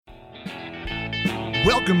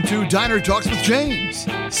Welcome to Diner Talks with James.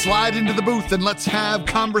 Slide into the booth and let's have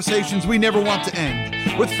conversations we never want to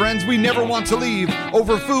end, with friends we never want to leave,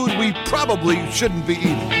 over food we probably shouldn't be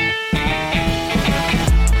eating.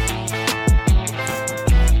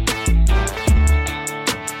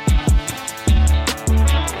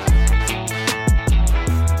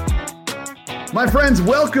 My friends,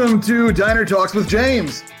 welcome to Diner Talks with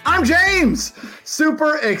James. I'm James.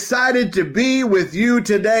 Super excited to be with you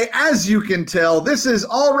today. As you can tell, this is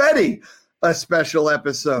already a special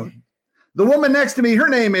episode. The woman next to me, her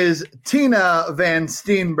name is Tina Van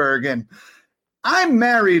Steenbergen. I'm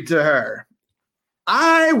married to her.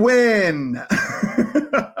 I win.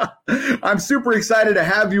 I'm super excited to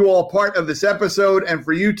have you all part of this episode and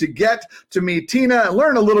for you to get to meet Tina and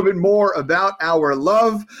learn a little bit more about our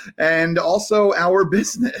love and also our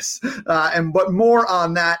business. But more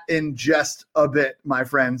on that in just a bit, my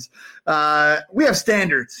friends. We have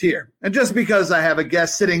standards here. And just because I have a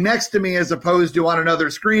guest sitting next to me as opposed to on another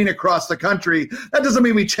screen across the country, that doesn't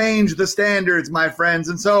mean we change the standards, my friends.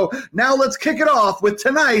 And so now let's kick it off with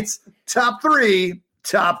tonight's Top 3.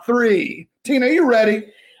 Tina, you ready?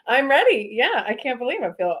 I'm ready. Yeah, I can't believe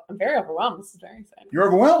I'm very overwhelmed. This is very exciting. You're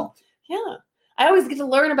overwhelmed? Yeah. I always get to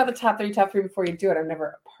learn about the top three before you do it. I'm never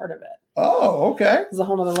a part of it. Oh, okay. It's a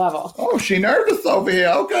whole other level. Oh, she nervous over here.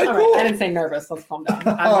 Okay, all cool. Right. I didn't say nervous. Let's calm down.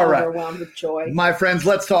 I'm overwhelmed with joy. My friends,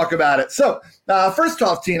 let's talk about it. So, first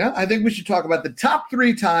off, Tina, I think we should talk about the top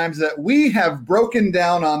 3 times that we have broken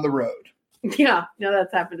down on the road. Yeah, no,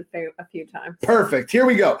 that's happened a few times. Perfect. Here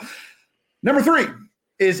we go. Number 3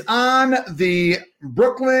 is on the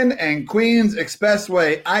Brooklyn and Queens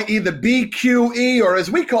Expressway, i.e. the BQE, or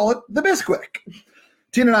as we call it, the Bisquick.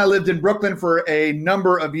 Tina and I lived in Brooklyn for a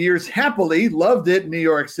number of years, happily, loved it, New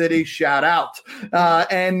York City, shout out.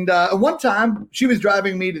 And one time, she was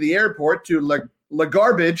driving me to the airport to La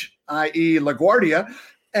Garbage, i.e. LaGuardia,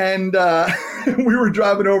 and we were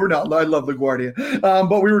driving over. No, I love LaGuardia,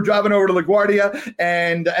 but we were driving over to LaGuardia,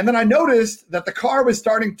 and then I noticed that the car was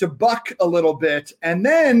starting to buck a little bit, and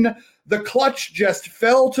then the clutch just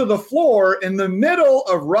fell to the floor in the middle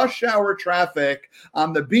of rush hour traffic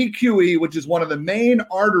on the BQE, which is one of the main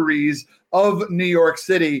arteries of New York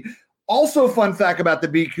City. Also, fun fact about the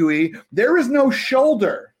BQE: there is no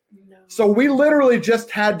shoulder. So we literally just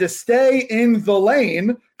had to stay in the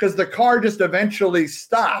lane because the car just eventually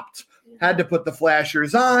stopped. Had to put the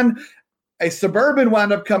flashers on. A Suburban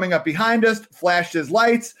wound up coming up behind us, flashed his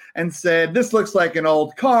lights, and said, "This looks like an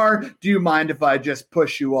old car. Do you mind if I just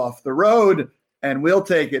push you off the road?" And we'll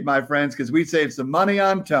take it, my friends, because we saved some money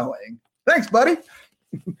on towing. Thanks, buddy.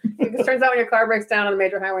 It turns out when your car breaks down on a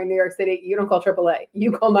major highway in New York City, you don't call AAA.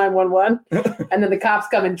 You call 911, and then the cops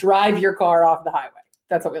come and drive your car off the highway.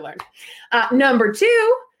 That's what we learned. Number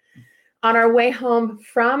 2, on our way home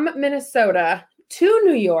from Minnesota to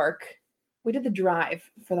New York, we did the drive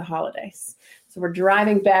for the holidays. So we're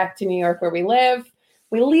driving back to New York where we live.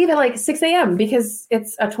 We leave at like 6 a.m. because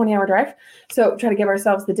it's a 20-hour drive. So try to give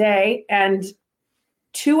ourselves the day. And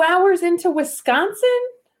 2 hours into Wisconsin,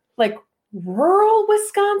 like rural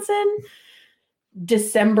Wisconsin,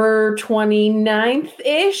 December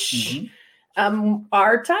 29th-ish,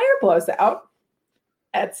 our tire blows out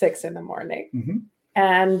at 6 a.m. Mm-hmm.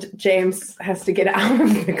 And James has to get out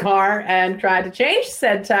of the car and try to change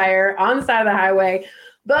said tire on the side of the highway.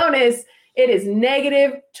 Bonus, it is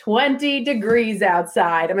negative 20 degrees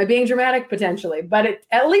outside. Am I being dramatic? Potentially. But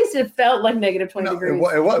at least it felt like negative 20 degrees.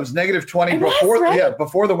 It was negative 20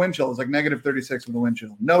 before the wind chill. It was like negative 36 with the wind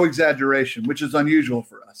chill. No exaggeration, which is unusual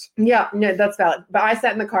for us. Yeah, no, that's valid. But I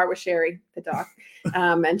sat in the car with Sherry, the dog,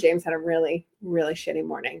 and James had a really, really shitty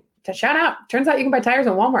morning. To shout out, turns out you can buy tires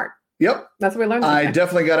in Walmart. Yep. That's what we learned. I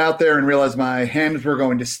definitely got out there and realized my hands were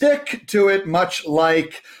going to stick to it, much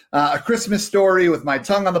like A Christmas Story with my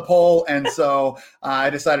tongue on the pole. And so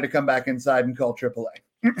I decided to come back inside and call AAA.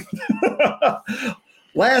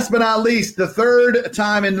 Last but not least, the third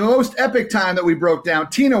time and the most epic time that we broke down,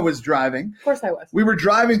 Tina was driving. Of course I was. We were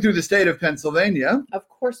driving through the state of Pennsylvania. Of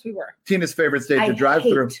course we were. Tina's favorite state to drive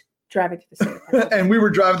through. Driving to the state of Pennsylvania. And we were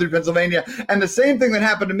driving through Pennsylvania. And the same thing that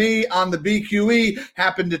happened to me on the BQE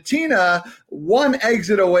happened to Tina, one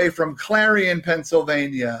exit away from Clarion,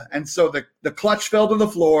 Pennsylvania. And so the clutch fell to the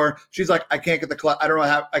floor. She's like, I can't get the clutch. I don't know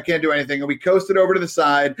how. I can't do anything. And we coasted over to the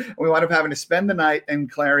side. And we wound up having to spend the night in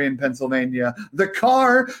Clarion, Pennsylvania. The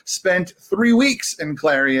car spent 3 weeks in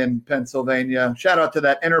Clarion, Pennsylvania. Shout out to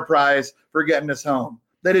that enterprise for getting us home.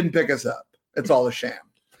 They didn't pick us up. It's all a sham.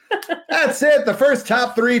 That's it. The first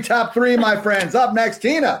top three, my friends. Up next,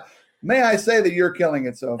 Tina. May I say that you're killing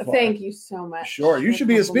it so far? Thank you so much. Sure. You should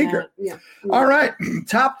be a speaker. Yeah. All right.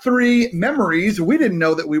 Top 3 memories we didn't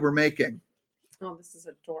know that we were making. Oh, this is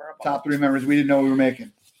adorable. Top 3 memories we didn't know we were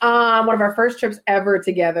making. One of our first trips ever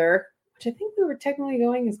together, which I think we were technically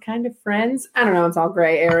going as kind of friends. I don't know. It's all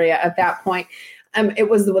gray area at that point. It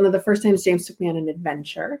was one of the first times James took me on an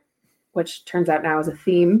adventure, which turns out now is a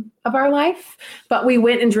theme of our life. But we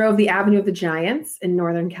went and drove the Avenue of the Giants in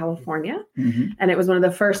Northern California. Mm-hmm. And it was one of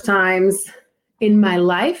the first times in my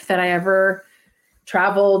life that I ever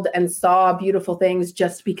traveled and saw beautiful things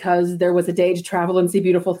just because there was a day to travel and see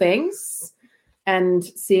beautiful things. And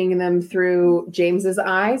seeing them through James's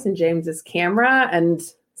eyes and James's camera and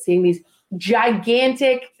seeing these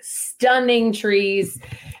gigantic, stunning trees.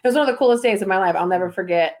 It was one of the coolest days of my life. I'll never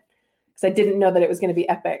forget because I didn't know that it was going to be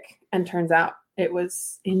epic. And turns out it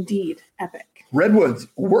was indeed epic. Redwoods,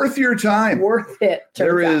 worth your time. Worth it.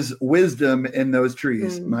 There is wisdom in those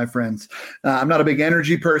trees, my friends. I'm not a big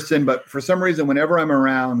energy person, but for some reason, whenever I'm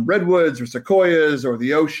around redwoods or sequoias or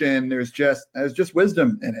the ocean, there's just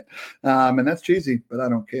wisdom in it. And that's cheesy, but I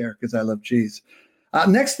don't care because I love cheese.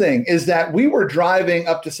 Next thing is that we were driving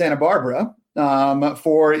up to Santa Barbara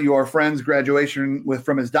for your friend's graduation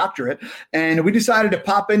from his doctorate. And we decided to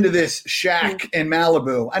pop into this shack in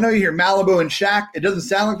Malibu. I know you hear Malibu and shack. It doesn't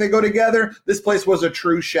sound like they go together. This place was a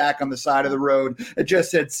true shack on the side of the road. It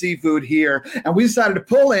just said seafood here. And we decided to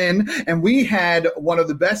pull in, and we had one of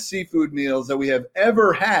the best seafood meals that we have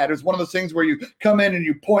ever had. It was one of those things where you come in and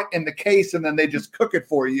you point in the case and then they just cook it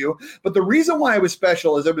for you. But the reason why it was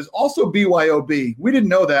special is it was also BYOB. We didn't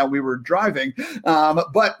know that. We were driving.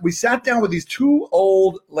 But we sat down with these two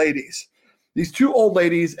old ladies,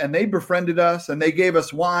 and they befriended us and they gave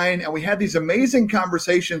us wine, and we had these amazing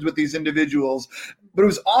conversations with these individuals. But it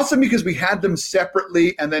was awesome because we had them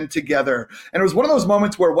separately and then together. And it was one of those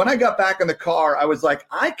moments where when I got back in the car, I was like,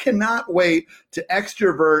 I cannot wait to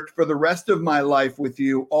extrovert for the rest of my life with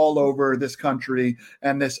you all over this country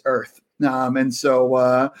and this earth. And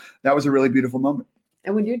so that was a really beautiful moment.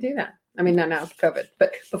 And when you do that, I mean, not now with COVID,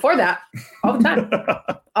 but before that, all the time,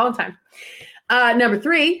 all the time. Number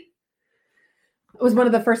 3, it was one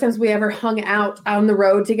of the first times we ever hung out on the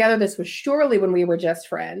road together. This was surely when we were just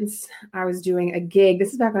friends. I was doing a gig.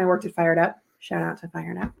 This is back when I worked at Fired Up. Shout out to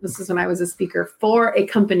Fired Up. This is when I was a speaker for a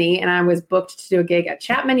company, and I was booked to do a gig at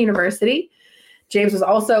Chapman University. James was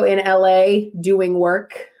also in LA doing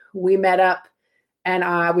work. We met up, and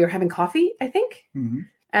we were having coffee, I think. Mm-hmm.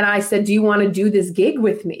 And I said, do you want to do this gig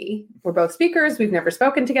with me? We're both speakers. We've never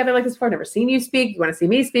spoken together like this before. Never seen you speak. You want to see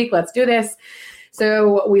me speak? Let's do this.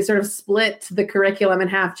 So we sort of split the curriculum in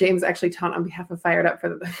half. James actually taught on behalf of Fired Up for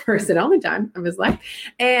the first and only time of his life.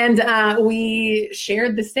 And we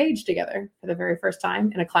shared the stage together for the very first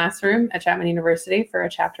time in a classroom at Chapman University for a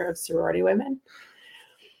chapter of sorority women.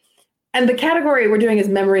 And the category we're doing is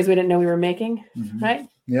memories we didn't know we were making, right?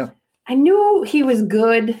 Yeah. I knew he was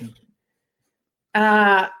good.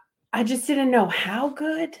 I just didn't know how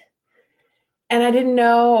good, and I didn't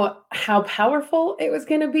know how powerful it was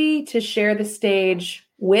going to be to share the stage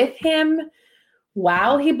with him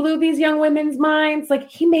while he blew these young women's minds. Like,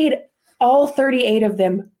 he made all 38 of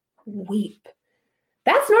them weep.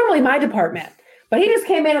 That's normally my department, but he just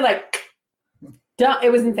came in and like,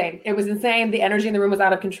 it was insane. It was insane. The energy in the room was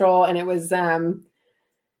out of control, and it was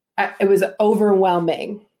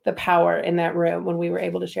overwhelming. The power in that room when we were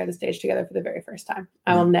able to share the stage together for the very first time.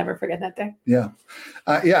 I will never forget that day. Yeah.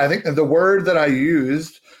 I think the word that I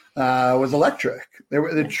used was electric.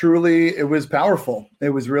 It was powerful. It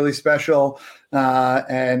was really special. I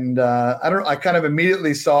kind of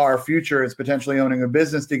immediately saw our future as potentially owning a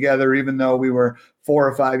business together, even though we were 4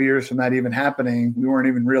 or 5 years from that even happening. We weren't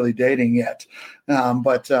even really dating yet.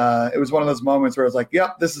 But it was one of those moments where I was like,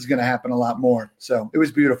 yep, this is going to happen a lot more. So it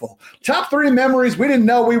was beautiful. Top 3 memories we didn't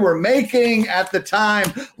know we were making at the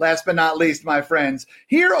time. Last but not least, my friends,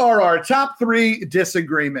 here are our top 3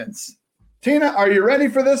 disagreements. Tina, are you ready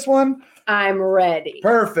for this one? I'm ready.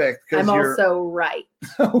 Perfect. I'm also right.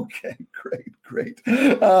 Okay, great.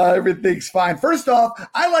 Everything's fine. First off,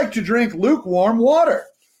 I like to drink lukewarm water.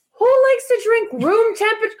 Who likes to drink room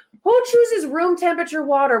temperature? Who chooses room temperature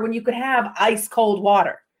water when you could have ice cold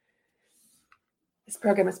water? This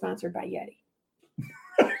program is sponsored by Yeti.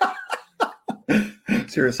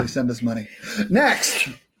 Seriously, send us money. Next,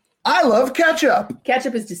 I love ketchup.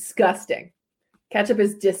 Ketchup is disgusting. Ketchup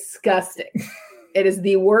is disgusting. It is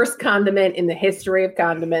the worst condiment in the history of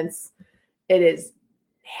condiments. It is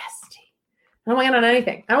nasty. I don't want it on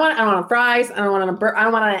anything. I don't want it on fries. I don't want it on burger. I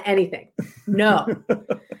don't want it on anything. No.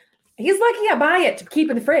 He's lucky I buy it to keep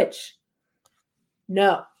in the fridge.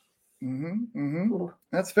 No.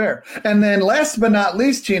 That's fair. And then last but not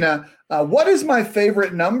least, Tina, what is my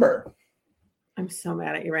favorite number? I'm so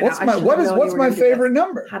mad at you right now. What's my favorite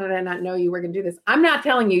number? How did I not know you were going to do this? I'm not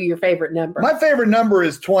telling you your favorite number. My favorite number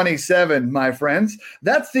is 27, my friends.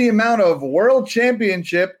 That's the amount of World Series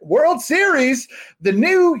the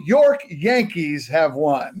New York Yankees have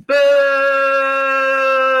won. Boo!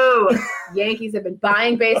 Yankees have been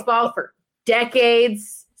buying baseball for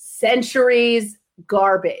decades, centuries.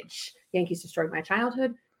 Garbage. Yankees destroyed my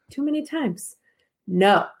childhood too many times.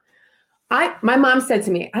 No. My mom said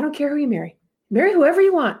to me, I don't care who you marry. Marry whoever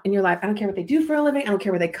you want in your life. I don't care what they do for a living. I don't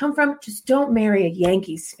care where they come from. Just don't marry a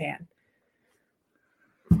Yankees fan.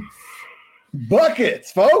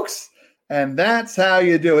 Buckets, folks. And that's how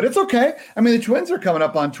you do it. It's okay. I mean, the Twins are coming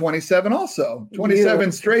up on 27 also.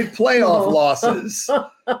 27 straight playoff losses.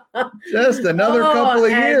 Just another couple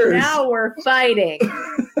of years. Now we're fighting.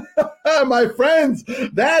 My friends,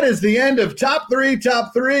 that is the end of top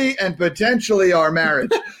three, and potentially our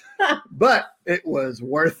marriage. But it was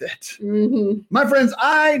worth it. Mm-hmm. My friends,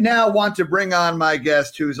 I now want to bring on my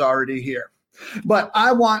guest who's already here. But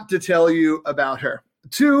I want to tell you about her.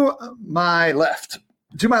 To my left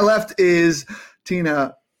is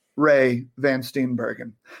Tina Ray Van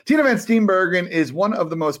Steenbergen. Tina Van Steenbergen is one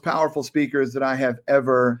of the most powerful speakers that I have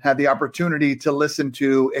ever had the opportunity to listen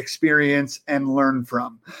to, experience, and learn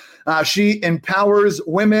from. She empowers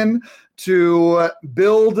women to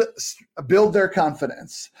build their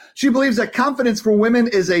confidence. She believes that confidence for women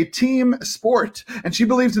is a team sport, and she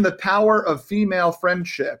believes in the power of female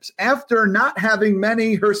friendships. After not having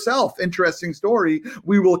many herself, interesting story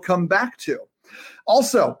we will come back to.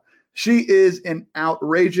 Also, she is an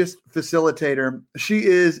outrageous facilitator. She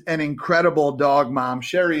is an incredible dog mom.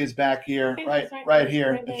 Sherry is back here, right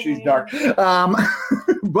here. She's dark.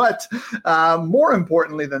 But more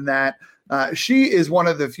importantly than that, she is one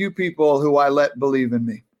of the few people who I let believe in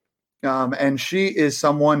me. And she is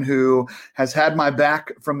someone who has had my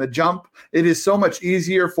back from the jump. It is so much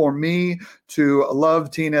easier for me to love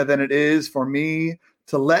Tina than it is for me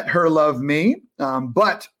to let her love me.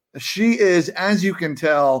 But she is, as you can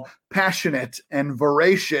tell, passionate and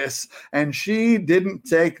voracious, and she didn't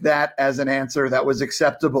take that as an answer that was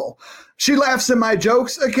acceptable. She laughs at my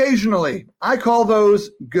jokes occasionally. I call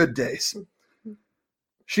those good days.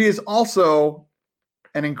 She is also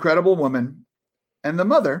an incredible woman and the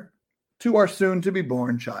mother to our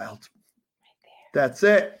soon-to-be-born child. That's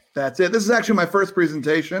it. This is actually my first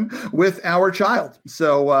presentation with our child,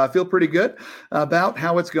 so I feel pretty good about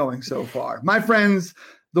how it's going so far. My friends,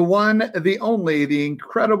 the one, the only, the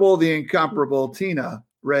incredible, the incomparable Tina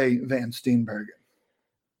Ray Van Steenbergen.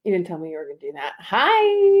 You didn't tell me you were going to do that.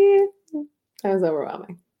 Hi. That was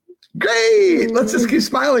overwhelming. Great. Let's just keep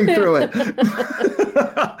smiling through it.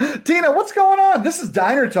 Tina, what's going on? This is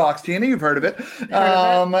Diner Talks, Tina. You've heard of it.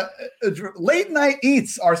 Late night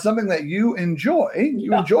eats are something that you enjoy.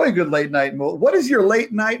 You enjoy a good late night move. What is your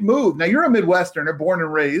late night move? Now, you're a Midwesterner, born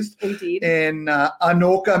and raised in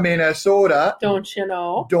Anoka, Minnesota. Don't you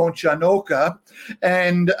know? Anoka.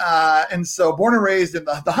 And so born and raised in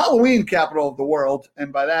the Halloween capital of the world.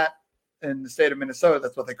 And by that, in the state of Minnesota,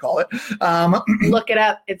 that's what they call it. Look it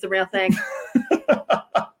up. It's a real thing.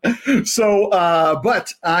 So,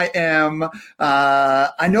 but I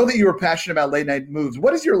know that you were passionate about late night moves.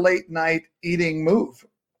 What is your late night eating move?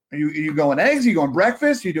 Are you going eggs? Are you going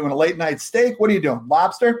breakfast? Are you doing a late night steak? What are you doing?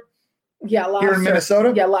 Lobster? Yeah, lobster. Here in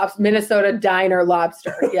Minnesota? Yeah, Minnesota diner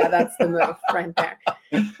lobster. Yeah, that's the move right there.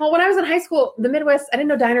 Well, when I was in high school, the Midwest, I didn't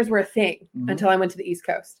know diners were a thing until I went to the East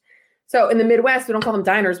Coast. So in the Midwest, we don't call them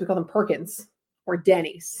diners. We call them Perkins or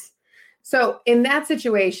Denny's. So in that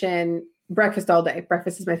situation, breakfast all day.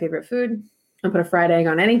 Breakfast is my favorite food. I put a fried egg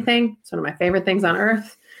on anything. It's one of my favorite things on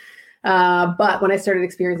earth. But when I started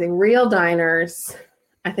experiencing real diners,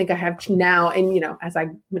 I think I have now, and as I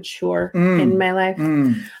mature in my life,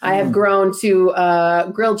 I have grown to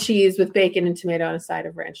grilled cheese with bacon and tomato and a side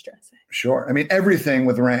of ranch dressing. Sure. I mean, everything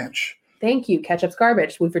with ranch. Thank you. Ketchup's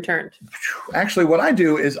garbage. We've returned. Actually, what I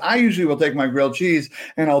do is I usually will take my grilled cheese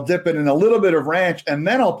and I'll dip it in a little bit of ranch and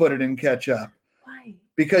then I'll put it in ketchup. Why?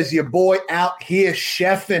 Because your boy out here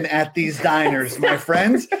chefing at these diners, my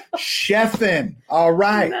friends. Chefing. All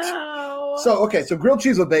right. No. So grilled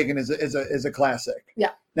cheese with bacon is a classic.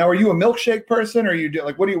 Yeah. Now, are you a milkshake person, or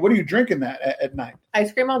what are you drinking that at night?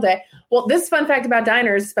 Ice cream all day. Well, this fun fact about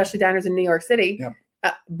diners, especially diners in New York City,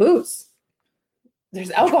 booze.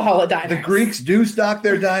 There's alcohol at diners. The Greeks do stock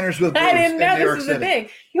their diners with booze. I didn't know this is the thing.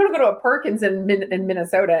 You want to go to a Perkins in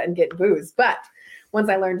Minnesota and get booze. But once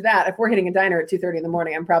I learned that, if we're hitting a diner at 2:30 in the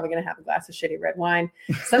morning, I'm probably going to have a glass of shitty red wine.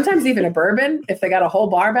 Sometimes even a bourbon. If they got a whole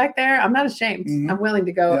bar back there, I'm not ashamed. I'm willing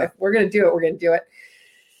to go. Yeah. If we're going to do it, we're going to do it.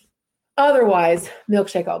 Otherwise,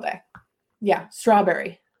 milkshake all day. Yeah,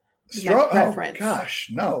 strawberry. preference. Gosh,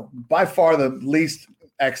 no. By far the least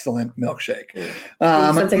excellent milkshake.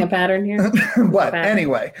 Sensing a pattern here? But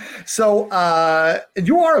anyway, so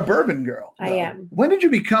you are a bourbon girl. I am. When did you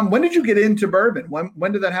get into bourbon?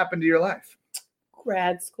 When did that happen to your life?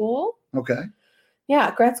 Grad school. Okay.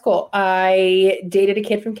 Yeah, grad school. I dated a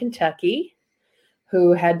kid from Kentucky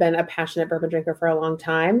who had been a passionate bourbon drinker for a long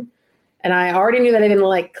time. And I already knew that I didn't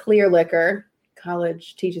like clear liquor.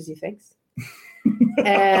 College teaches you things.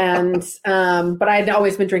 And but I'd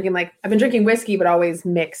always been drinking I've been drinking whiskey, but always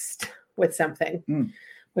mixed with something,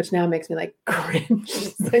 which now makes me like cringe.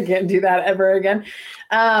 I can't do that ever again.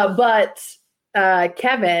 But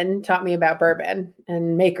Kevin taught me about bourbon,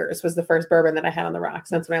 and Makers was the first bourbon that I had on the rocks.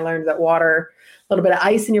 That's when I learned that water, a little bit of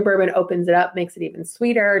ice in your bourbon opens it up, makes it even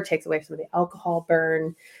sweeter, takes away some of the alcohol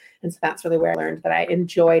burn. And so that's really where I learned that I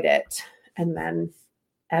enjoyed it. And then,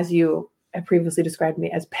 as you have previously described me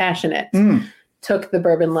as passionate, took the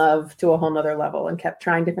bourbon love to a whole nother level and kept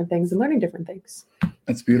trying different things and learning different things.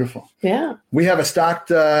 That's beautiful. Yeah. We have a stocked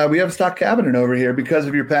cabinet over here because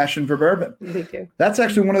of your passion for bourbon. Me too. That's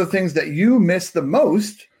actually one of the things that you miss the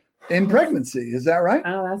most in pregnancy. Is that right?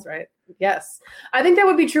 Oh, that's right. Yes. I think that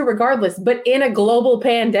would be true regardless, but in a global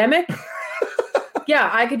pandemic, yeah,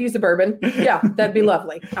 I could use a bourbon. Yeah, that'd be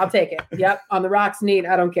lovely. I'll take it. Yep. On the rocks, neat.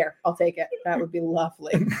 I don't care. I'll take it. That would be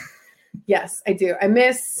lovely. Yes, I do. I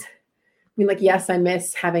miss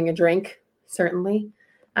having a drink, certainly.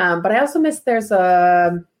 But I also miss there's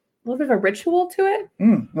a little bit of a ritual to it.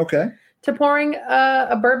 Okay. To pouring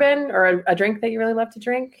a bourbon or a drink that you really love to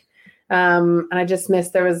drink. And I just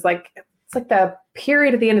miss it's like the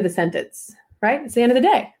period at the end of the sentence, right? It's the end of the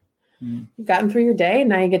day. You've gotten through your day and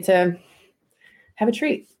now you get to have a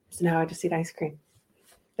treat. So now I just eat ice cream.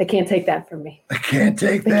 They can't take that from me. They can't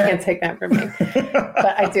take that. They can't take that from me.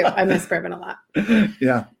 But I do. I miss bourbon a lot.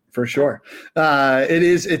 Yeah. For sure.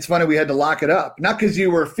 It's funny we had to lock it up. Not because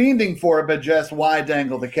you were fiending for it, but just why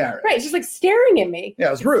dangle the carrot? Right. It's just like staring at me. Yeah,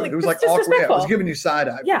 it was rude. It was like awkward. Yeah, it was giving you side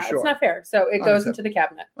eye. Yeah, for sure. It's not fair. So it goes into the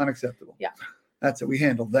cabinet. Unacceptable. Yeah. That's it. We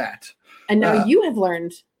handled that. And now you have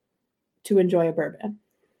learned to enjoy a bourbon.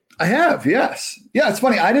 I have, yes. Yeah, it's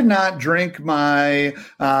funny. I did not drink my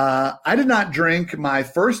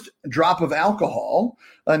first drop of alcohol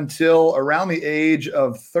until around the age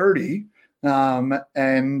of 30. And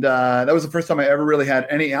that was the first time I ever really had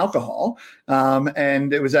any alcohol.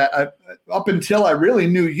 And it was up until I really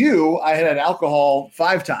knew you, I had alcohol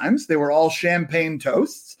 5 times. They were all champagne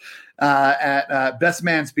toasts at best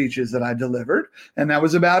man speeches that I delivered. And that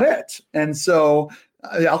was about it. And so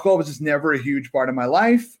the alcohol was just never a huge part of my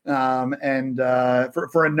life, and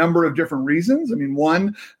for a number of different reasons. I mean,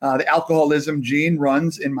 one, the alcoholism gene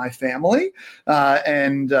runs in my family,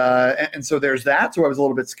 and so there's that. So I was a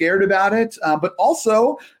little bit scared about it, but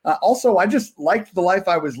also I just liked the life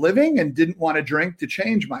I was living and didn't want to drink to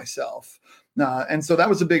change myself. And so that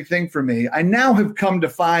was a big thing for me. I now have come to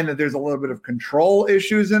find that there's a little bit of control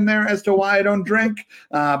issues in there as to why I don't drink.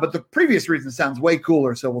 But the previous reason sounds way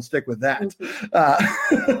cooler, so we'll stick with that.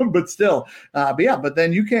 But still, but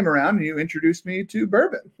then you came around and you introduced me to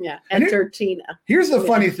bourbon. Yeah, enter Tina. Here's the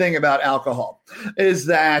funny thing about alcohol is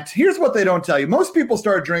that here's what they don't tell you. Most people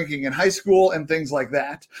start drinking in high school and things like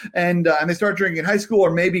that. And they start drinking in high school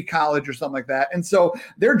or maybe college or something like that. And so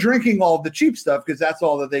they're drinking all the cheap stuff because that's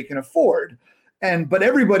all that they can afford. But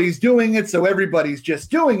everybody's doing it, so everybody's just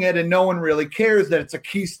doing it, and no one really cares that it's a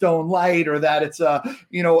Keystone Light or that it's a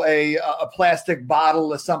plastic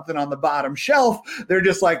bottle of something on the bottom shelf. They're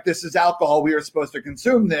just like, this is alcohol. We are supposed to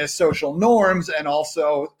consume this. Social norms and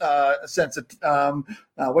also a sense of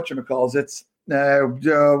whatchamacalls. It's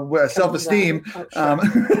self-esteem.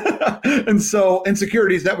 And so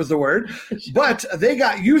insecurities, that was the word. But they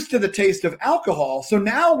got used to the taste of alcohol. So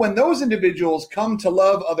now when those individuals come to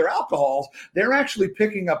love other alcohols, they're actually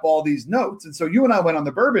picking up all these notes. And so you and I went on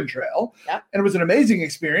the bourbon trail, and it was an amazing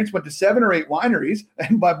experience. Went to 7 or 8 wineries.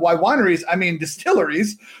 And by wineries, I mean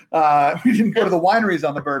distilleries. We didn't go to the wineries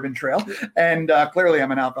on the bourbon trail. And clearly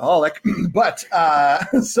I'm an alcoholic. But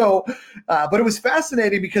it was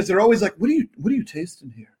fascinating because they're always like, what are you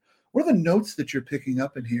tasting here? What are the notes that you're picking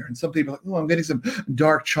up in here? And some people are like, oh, I'm getting some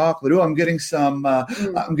dark chocolate. Oh, I'm getting some,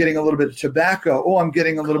 I'm getting a little bit of tobacco. Oh, I'm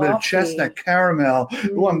getting a little bit of chestnut caramel.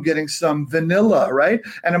 Oh, I'm getting some vanilla, right?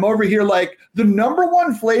 And I'm over here like, the number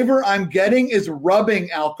one flavor I'm getting is rubbing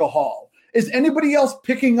alcohol. Is anybody else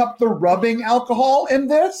picking up the rubbing alcohol in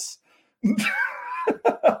this?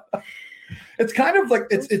 It's kind of like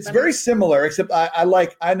it's very similar, except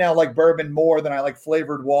I now like bourbon more than I like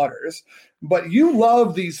flavored waters. but you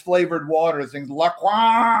love these flavored waters, things La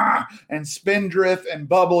Croix and Spindrift and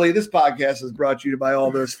Bubbly. This podcast is brought to you by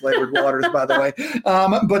all those flavored waters, by the way.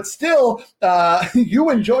 But still, you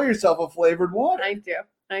enjoy yourself a flavored water. I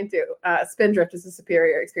do. Spindrift is a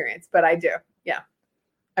superior experience, but I do. Yeah.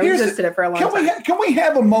 I resisted it for a long time. Can we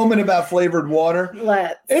have a moment about flavored water?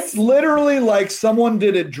 Let's. It's literally like someone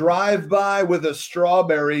did a drive-by with a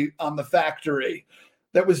strawberry on the factory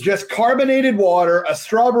that was just carbonated water. A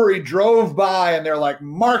strawberry drove by and they're like,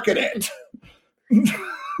 market it.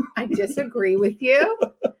 I disagree with you.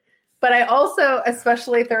 But I also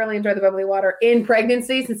especially thoroughly enjoy the bubbly water in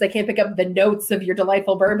pregnancy, since I can't pick up the notes of your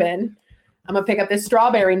delightful bourbon. I'm going to pick up this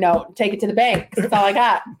strawberry note and take it to the bank. That's all I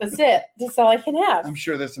got. That's it. That's all I can have. I'm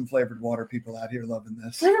sure there's some flavored water people out here loving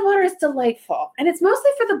this. Flavored water is delightful. And it's mostly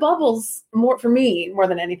for the bubbles, more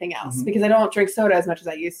than anything else, because I don't drink soda as much as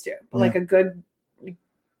I used to. But like a good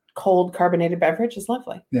cold carbonated beverage is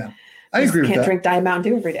lovely. Yeah. I agree with that. Can't drink Diet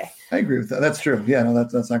Mountain Dew every day. I agree with that. That's true. Yeah, no,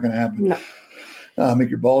 that's not going to happen. No. Make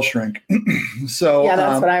your balls shrink. So yeah,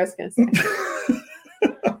 that's what I was going to say.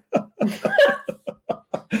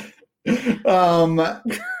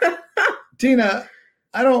 Tina,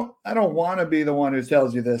 I don't want to be the one who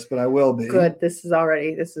tells you this, but I will be. Good. This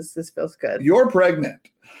feels good. You're pregnant.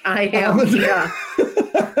 I am. Yeah.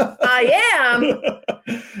 I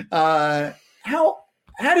am.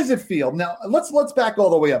 How does it feel? Now let's back all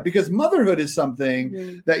the way up, because motherhood is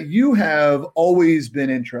something that you have always been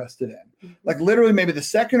interested in. Like literally maybe the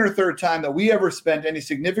second or third time that we ever spent any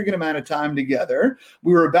significant amount of time together,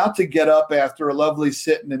 we were about to get up after a lovely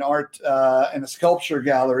sit in an art in a sculpture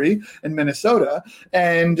gallery in Minnesota.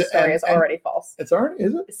 It's already false. It's already,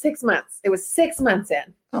 is it? 6 months. It was 6 months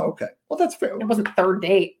in. Oh, okay. Well, that's fair. It wasn't third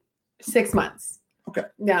date. 6 months. Okay.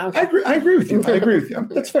 Yeah. Okay. I agree with you.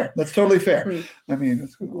 That's fair. That's totally fair. I mean,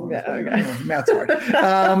 math's hard.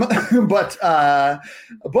 But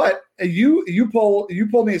you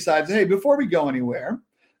pulled me aside and said, hey, before we go anywhere,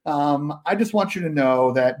 I just want you to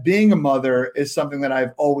know that being a mother is something that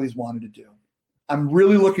I've always wanted to do. I'm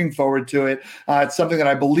really looking forward to it. It's something that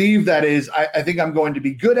I believe I think I'm going to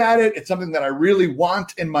be good at it. It's something that I really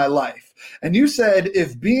want in my life. And you said,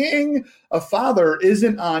 if being a father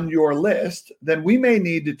isn't on your list, then we may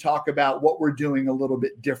need to talk about what we're doing a little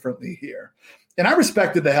bit differently here. And I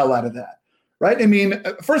respected the hell out of that. Right? I mean,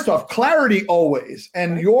 first off, clarity always.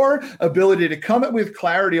 And your ability to come up with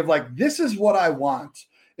clarity of like, this is what I want.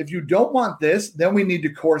 If you don't want this, then we need to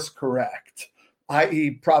course correct.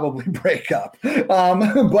 I.e. probably break up.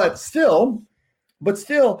 But still,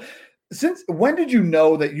 since when did you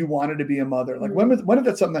know that you wanted to be a mother? Like when did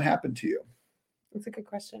that something that happened to you? That's a good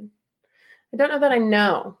question. I don't know that I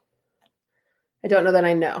know.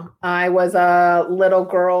 I was a little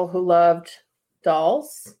girl who loved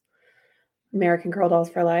dolls, American Girl dolls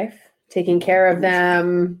for life, taking care of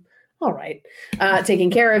them. All right.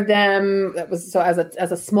 Taking care of them. That was so as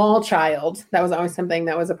a small child, that was always something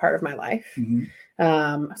that was a part of my life. Mm-hmm.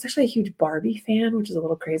 I was actually a huge Barbie fan, which is a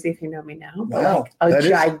little crazy if you know me now, but wow, like a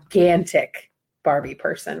gigantic Barbie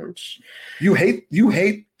person, which you hate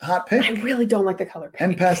hot pink. I really don't like the color pink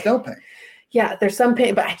and pastel pink. Yeah. There's some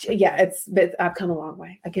pink, but I've come a long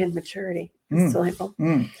way. Again, maturity. It's delightful.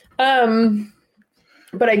 But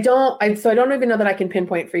I don't even know that I can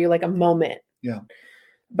pinpoint for you like a moment. Yeah.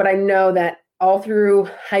 But I know that all through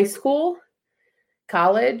high school,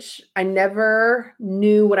 college, I never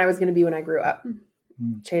knew what I was going to be when I grew up.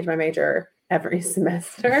 Changed my major every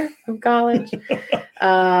semester of college.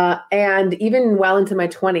 And even well into my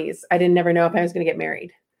 20s, I didn't never know if I was going to get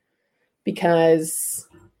married, because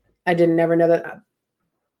I didn't never know that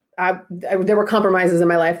there were compromises in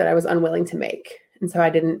my life that I was unwilling to make. And so I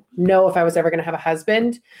didn't know if I was ever going to have a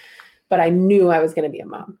husband, but I knew I was going to be a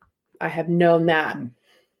mom. I have known that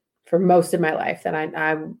for most of my life, that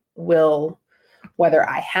I will, whether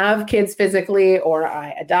I have kids physically or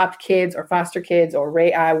I adopt kids or foster kids or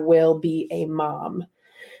I will be a mom.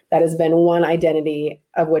 That has been one identity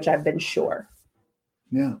of which I've been sure.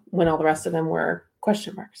 Yeah. When all the rest of them were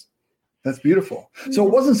question marks. That's beautiful. So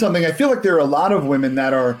it wasn't something, I feel like there are a lot of women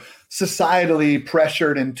that are societally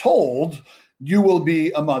pressured and told, you will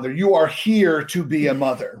be a mother. You are here to be a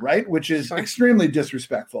mother, right? Which is extremely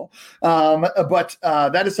disrespectful. But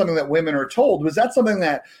that is something that women are told. Was that something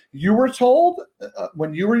that you were told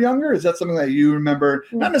when you were younger? Is that something that you remember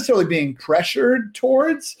not necessarily being pressured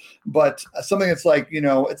towards, but something that's like,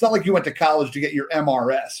 it's not like you went to college to get your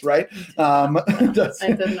MRS, right?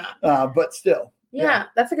 I did not. But still. Yeah,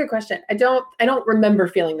 that's a good question. I don't remember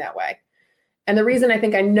feeling that way. And the reason I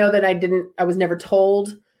think I know that I was never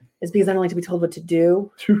told is because I don't like to be told what to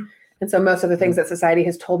do. And so most of the things that society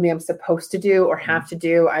has told me I'm supposed to do or have to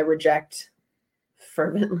do, I reject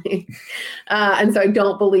fervently. And so I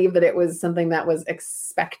don't believe that it was something that was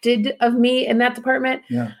expected of me in that department.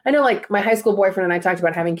 Yeah. I know like my high school boyfriend and I talked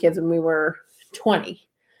about having kids when we were 20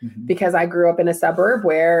 because I grew up in a suburb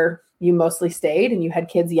where you mostly stayed and you had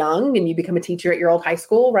kids young and you become a teacher at your old high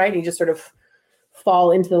school, right? And you just sort of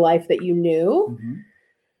fall into the life that you knew.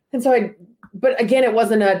 And so but again, it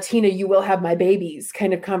wasn't a Tina, you will have my babies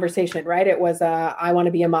kind of conversation, right? It was I want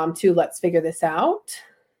to be a mom too. Let's figure this out.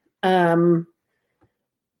 Whenever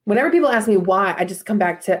people ask me why, I just come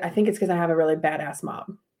back to, I think it's because I have a really badass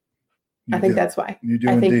mom. I think that's why. You do.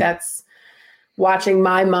 I think indeed. that's watching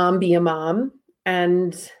my mom be a mom.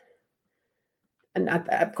 And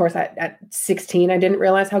of course, at 16, I didn't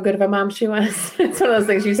realize how good of a mom she was. It's one of those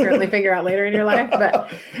things you certainly figure out later in your life.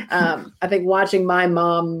 But I think watching my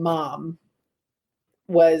mom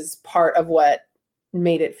was part of what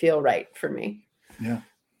made it feel right for me. Yeah.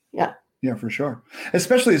 Yeah. Yeah, for sure.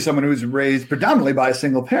 Especially as someone who's raised predominantly by a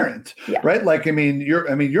single parent, right? Like,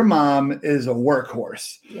 your mom is a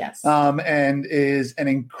workhorse, yes, and is an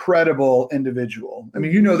incredible individual. I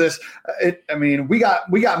mean, you know this. We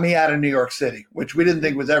got me out of New York City, which we didn't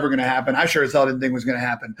think was ever going to happen. I sure as hell didn't think was going to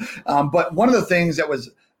happen. But one of the things that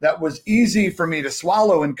was easy for me to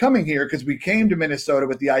swallow in coming here, because we came to Minnesota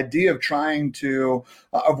with the idea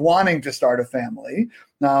of wanting to start a family.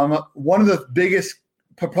 One of the biggest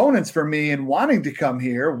proponents for me in wanting to come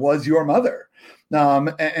here was your mother,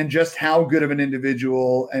 and just how good of an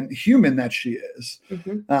individual and human that she is.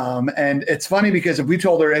 And it's funny because if we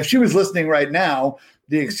told her, if she was listening right now,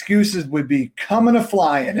 the excuses would be coming a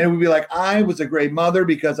flying. And it would be like, I was a great mother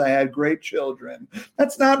because I had great children.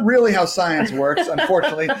 That's not really how science works,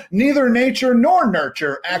 unfortunately. Neither nature nor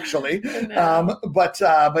nurture, actually.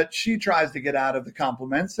 But she tries to get out of the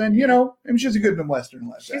compliments. And, she's a good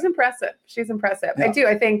Midwestern. She's impressive.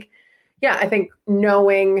 Yeah. I think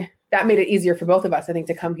knowing that made it easier for both of us, I think,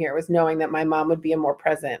 to come here, was knowing that my mom would be a more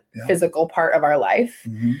present physical part of our life.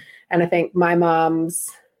 And I think my mom's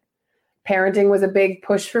parenting was a big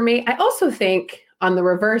push for me. I also think on the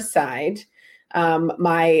reverse side,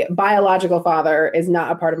 my biological father is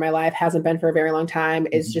not a part of my life, hasn't been for a very long time,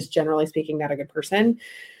 is just generally speaking not a good person.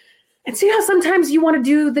 And so, sometimes you want to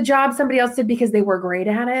do the job somebody else did because they were great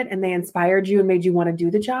at it and they inspired you and made you want to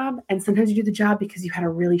do the job. And sometimes you do the job because you had a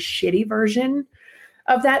really shitty version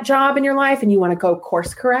of that job in your life and you want to go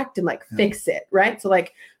course correct and fix it, right? So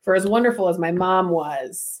like, for as wonderful as my mom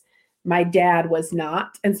was, my dad was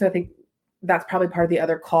not. And so I think that's probably part of the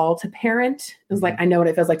other call to parent is I know what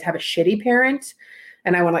it feels like to have a shitty parent,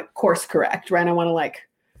 and I want to course correct, right? I want to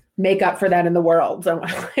make up for that in the world. I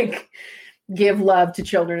want to give love to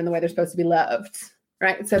children in the way they're supposed to be loved,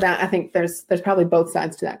 right? So that I think there's probably both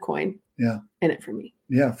sides to that coin. Yeah, in it for me.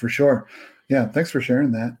 Yeah, for sure. Yeah, thanks for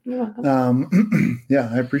sharing that. You're welcome. Yeah,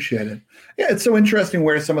 I appreciate it. Yeah, it's so interesting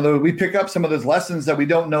where we pick up some of those lessons that we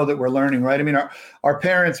don't know that we're learning, right? I mean, our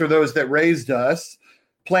parents or those that raised us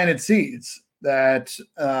planted seeds that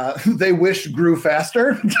they wished grew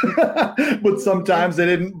faster, but sometimes they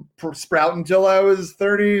didn't sprout until I was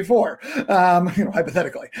 34,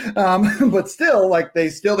 hypothetically. But still,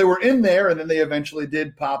 they were in there, and then they eventually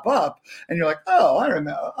did pop up. And you're like, oh, I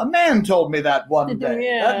remember. A man told me that one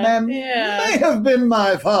day. That man may have been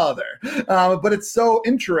my father. But it's so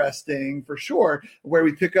interesting, for sure, where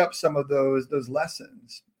we pick up some of those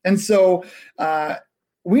lessons. And so,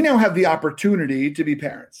 we now have the opportunity to be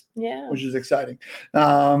parents, which is exciting.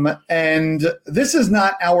 And this is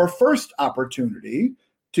not our first opportunity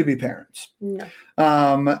to be parents. No.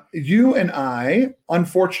 You and I,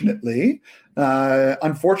 unfortunately, have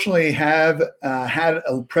had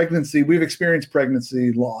a pregnancy. We've experienced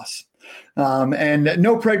pregnancy loss. And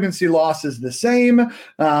no pregnancy loss is the same.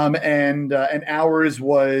 And ours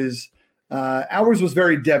was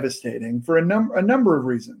very devastating for a number of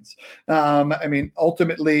reasons.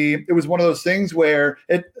 Ultimately, it was one of those things where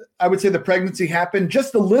I would say the pregnancy happened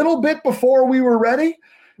just a little bit before we were ready.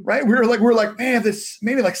 Right. We were like, man, this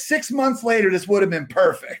maybe 6 months later, this would have been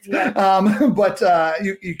perfect. Yeah. But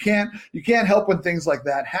you can't help when things like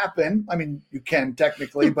that happen. I mean, you can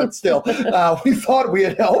technically, but still, we thought we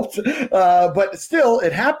had helped, but still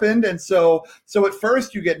it happened. And so at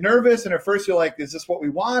first you get nervous, and at first you're like, is this what we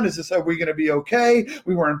want? Are we going to be okay?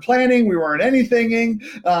 We weren't planning. We weren't anythinging.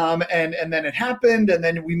 And then it happened. And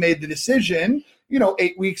then we made the decision,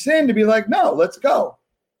 8 weeks in, to be like, no, let's go.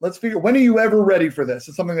 Let's figure, when are you ever ready for this?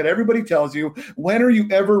 It's something that everybody tells you. When are you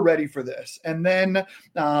ever ready for this? And then,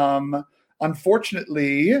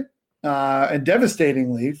 unfortunately, and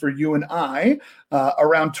devastatingly for you and I,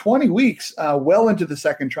 around 20 weeks, well into the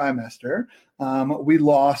second trimester, we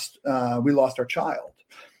lost our child.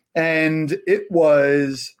 And it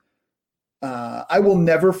was I will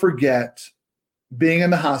never forget being in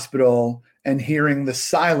the hospital and hearing the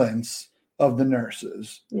silence of the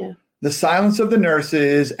nurses. Yeah. The silence of the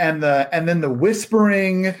nurses and then the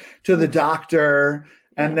whispering to the doctor,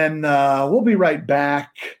 and then we'll be right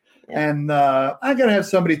back. Yeah. And I got to have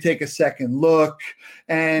somebody take a second look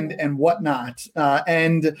and whatnot.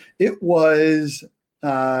 And it was,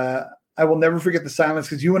 I will never forget the silence,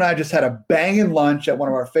 because you and I just had a banging lunch at one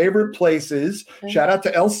of our favorite places. Okay. Shout out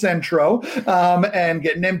to El Centro, and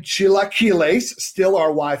getting them chilaquiles, still our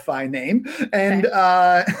Wi-Fi name. And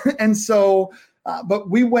and so, but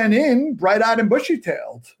we went in bright-eyed and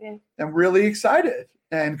bushy-tailed and really excited.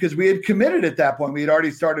 And because we had committed at that point, we had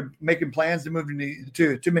already started making plans to move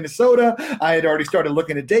to Minnesota. I had already started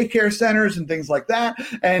looking at daycare centers and things like that.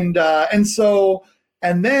 And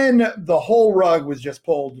then the whole rug was just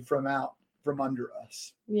pulled from under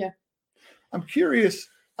us. Yeah. I'm curious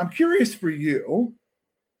for you.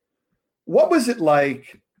 What was it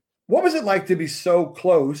like to be so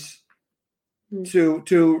close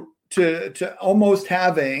to almost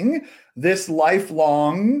having this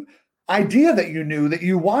lifelong idea that you knew that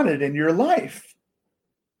you wanted in your life,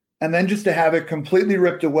 and then just to have it completely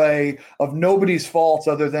ripped away of nobody's faults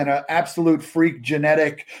other than an absolute freak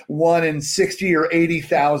genetic 1 in 60 or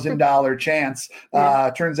 $80,000 chance?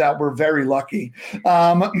 Turns out we're very lucky in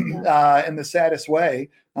the saddest way.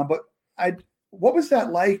 But what was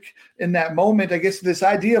that like in that moment? I guess this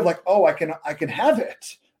idea of like, oh, I can have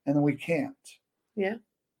it, and then we can't. Yeah.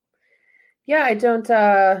 Yeah.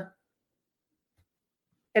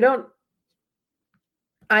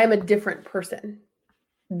 I am a different person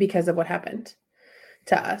because of what happened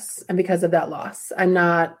to us and because of that loss. I'm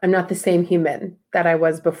not the same human that I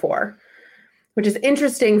was before, which is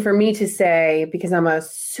interesting for me to say because I'm a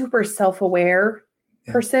super self-aware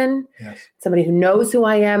person, somebody who knows who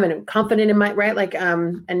I am and I'm confident in my, right? Like,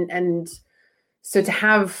 and so to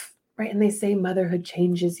have, right. And they say motherhood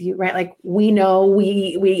changes you, right? Like we know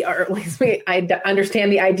we are, at least I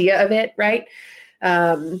understand the idea of it. Right.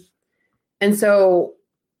 And so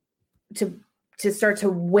to start to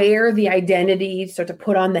wear the identity, start to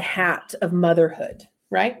put on the hat of motherhood,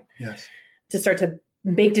 right? Yes. To start to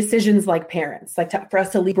make decisions like parents, like for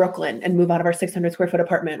us to leave Brooklyn and move out of our 600 square foot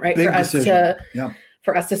apartment, right? Big for us decision.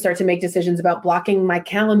 For us to start to make decisions about blocking my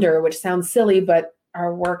calendar, which sounds silly, but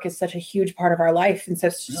our work is such a huge part of our life. And so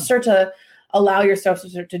start to allow yourself to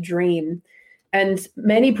start to dream. And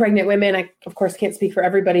many pregnant women, I of course can't speak for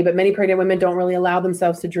everybody, but many pregnant women don't really allow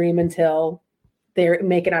themselves to dream until they're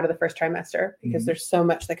making out of the first trimester, because there's so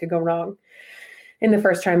much that could go wrong in the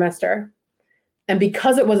first trimester. And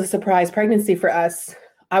because it was a surprise pregnancy for us,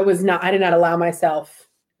 I did not allow myself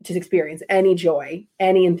to experience any joy,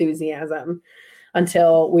 any enthusiasm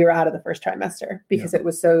until we were out of the first trimester, because it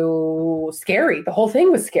was so scary. The whole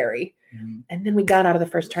thing was scary. And then we got out of the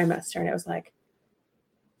first trimester and it was like,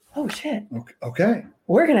 oh shit. Okay.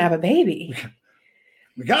 We're going to have a baby.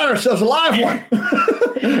 We got ourselves a live one.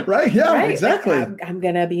 Right? Yeah, right? Exactly. Like, I'm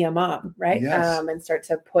going to be a mom, right? Yes. And start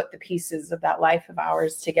to put the pieces of that life of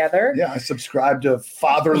ours together. Yeah, I subscribed to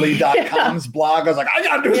fatherly.com's blog. I was like, I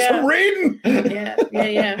got to do some reading.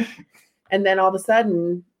 Yeah. And then all of a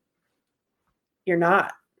sudden, you're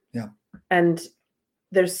not. Yeah. And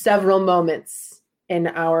there's several moments in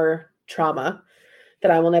our trauma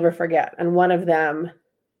that I will never forget. And one of them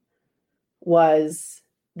was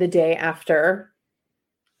the day after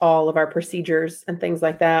all of our procedures and things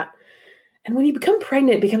like that. And when you become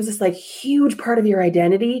pregnant, it becomes this like huge part of your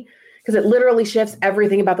identity, because it literally shifts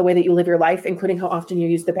everything about the way that you live your life, including how often you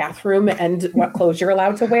use the bathroom and what clothes you're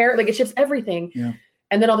allowed to wear. Like it shifts everything. Yeah.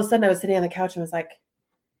 And then all of a sudden I was sitting on the couch and was like,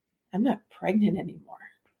 I'm not pregnant anymore.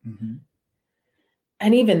 Mm-hmm.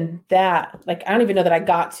 And even that, like, I don't even know that I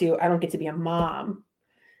don't get to be a mom,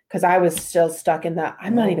 because I was still stuck in that.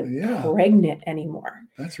 I'm not even pregnant anymore.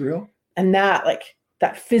 That's real. And that, like,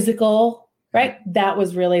 that physical, right? That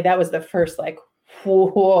was the first, like,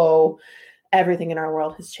 whoa, everything in our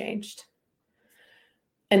world has changed.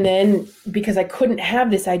 And then because I couldn't have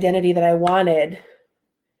this identity that I wanted,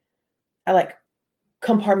 I like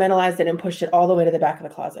compartmentalized it and pushed it all the way to the back of the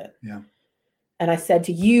closet. Yeah. And I said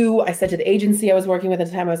to the agency I was working with at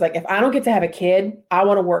the time, I was like, if I don't get to have a kid, I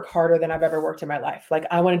want to work harder than I've ever worked in my life. Like,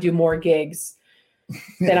 I want to do more gigs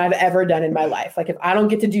than I've ever done in my life. Like, if I don't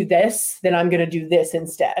get to do this, then I'm going to do this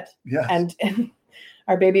instead. Yes. And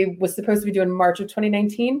our baby was supposed to be due in March of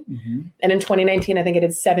 2019. Mm-hmm. And in 2019, I think I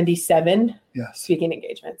did 77 speaking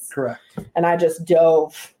engagements. Correct. And I just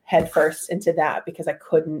dove headfirst into that because I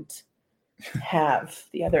couldn't have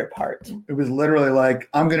the other part. It was literally like,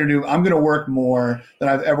 I'm going to work more than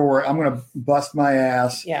I've ever worked. I'm going to bust my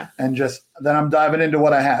ass. Yeah. And then I'm diving into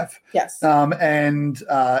what I have. Yes. And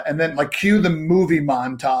then like cue the movie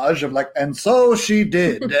montage of like, and so she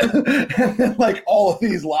did. And then like all of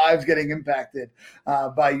these lives getting impacted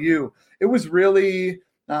by you. It was really,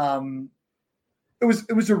 it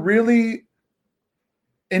was a really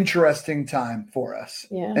interesting time for us.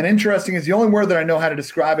 Yeah. And interesting is the only word that I know how to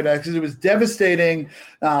describe it as, because it was devastating.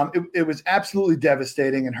 It was absolutely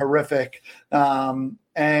devastating and horrific.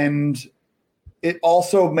 And it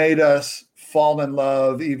also made us fall in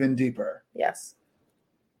love even deeper. Yes.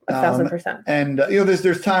 1,000%. And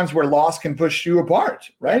there's times where loss can push you apart,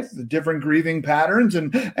 right? Yes. The different grieving patterns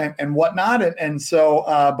and whatnot. And so,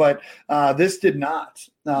 but this did not.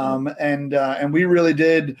 And we really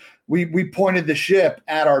did. We pointed the ship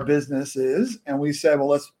at our businesses and we said,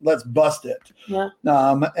 well, let's bust it. Yeah.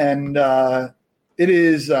 It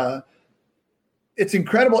is, it's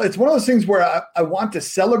incredible. It's one of those things where I want to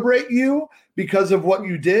celebrate you because of what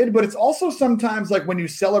you did, but it's also sometimes like when you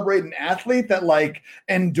celebrate an athlete that like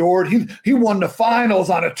endured, he won the finals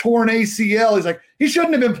on a torn ACL. He's like, he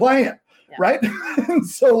shouldn't have been playing. Yeah. Right. And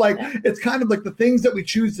so like, it's kind of like the things that we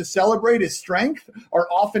choose to celebrate as strength are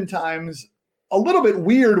oftentimes a little bit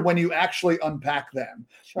weird when you actually unpack them.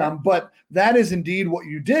 Sure. But that is indeed what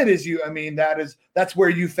you did that's where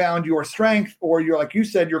you found your strength, or your, like you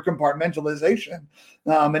said, your compartmentalization.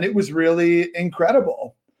 And it was really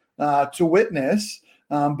incredible to witness.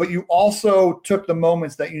 But you also took the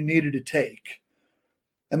moments that you needed to take.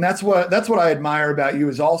 And that's what I admire about you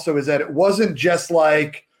is that it wasn't just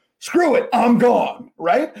like, screw it, I'm gone,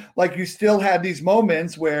 right? Like you still had these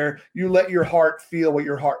moments where you let your heart feel what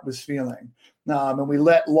your heart was feeling. And we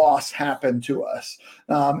let loss happen to us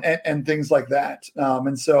and things like that.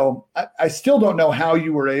 And so I still don't know how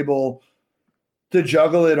you were able to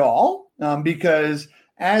juggle it all because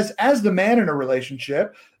as the man in a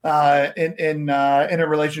relationship, in a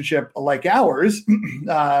relationship like ours,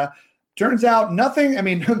 turns out nothing,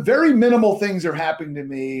 very minimal things are happening to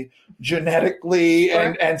me genetically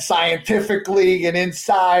and scientifically and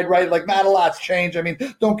inside, right? Like not a lot's changed.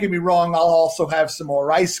 Don't get me wrong. I'll also have some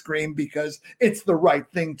more ice cream because it's the right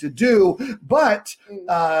thing to do, but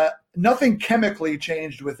nothing chemically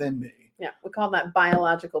changed within me. Yeah, we call that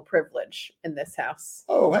biological privilege in this house.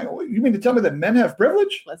 Oh, hang on. You mean to tell me that men have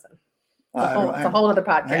privilege? Listen, it's a whole other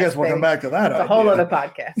podcast. I guess we'll come back to that. It's a whole other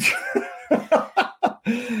podcast.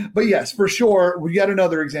 But yes, for sure, we got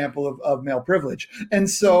another example of male privilege. And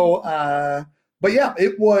so, but yeah,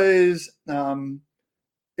 it was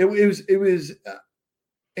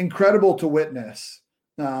incredible to witness,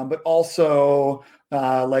 but also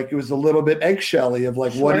like it was a little bit eggshelly of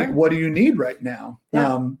like, sure. What do you need right now?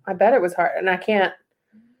 Yeah, I bet it was hard. And I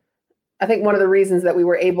think one of the reasons that we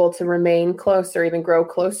were able to remain close or even grow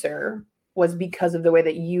closer was because of the way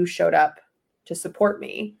that you showed up to support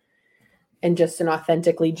me. In just an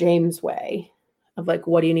authentically James way of like,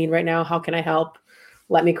 what do you need right now? How can I help?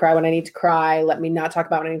 Let me cry when I need to cry. Let me not talk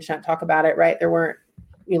about when I need to not talk about it, right?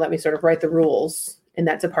 You let me sort of write the rules in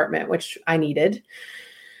that department, which I needed.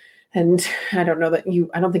 And I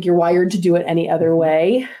don't think you're wired to do it any other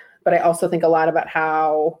way. But I also think a lot about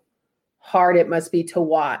how hard it must be to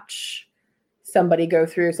watch somebody go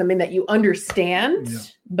through something that you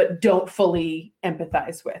understand, but don't fully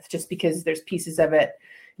empathize with just because there's pieces of it.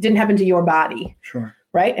 It didn't happen to your body. Sure.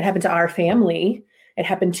 Right? It happened to our family. It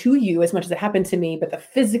happened to you as much as it happened to me, but the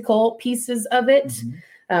physical pieces of it,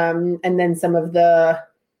 and then some of the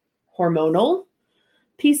hormonal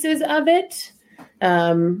pieces of it,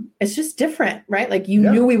 it's just different, right? Like you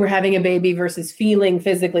knew we were having a baby versus feeling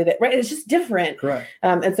physically that, right? It's just different. Correct.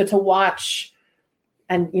 And so to watch,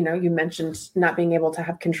 and you mentioned not being able to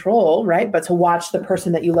have control, right? But to watch the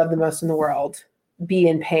person that you love the most in the world be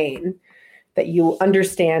in pain, that you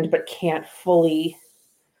understand but can't fully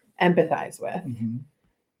empathize with. Mm-hmm.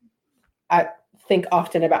 I think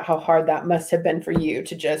often about how hard that must have been for you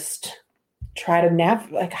to just try to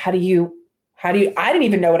navigate. Like, how do you, I didn't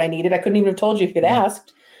even know what I needed. I couldn't even have told you if you'd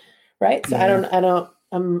asked. Right. So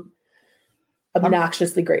I'm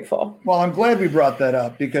obnoxiously grateful. Well, I'm glad we brought that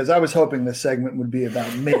up because I was hoping this segment would be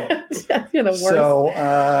about me. You're the worst. So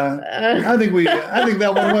I think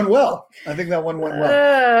that one went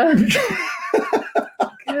well.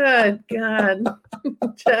 Good God.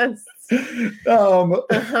 Just.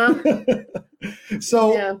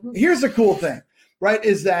 So here's the cool thing, right?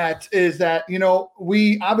 Is that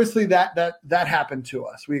we obviously that happened to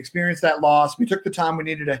us. We experienced that loss. We took the time we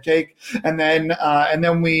needed to take, and then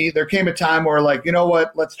there came a time where like, you know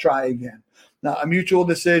what? Let's try again. a mutual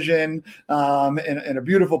decision in a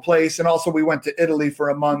beautiful place. And also we went to Italy for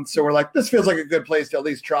a month. So we're like, this feels like a good place to at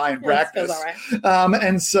least try and practice. Feels all right.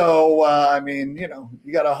 And so, I mean,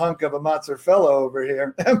 you got a hunk of a mozzarella over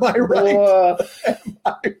here. Am I right? Whoa. Am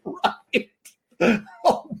I right?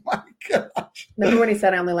 Oh my gosh. Remember when he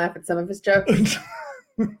said I only laugh at some of his jokes?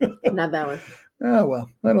 Not that one. Oh, well,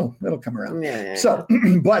 that'll come around. Yeah. So,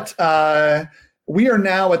 but we are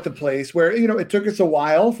now at the place where, it took us a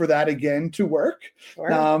while for that again to work.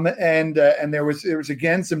 Sure. And there was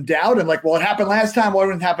again some doubt and like, well, it happened last time. Why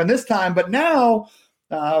wouldn't it happen this time? But now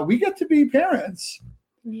we get to be parents.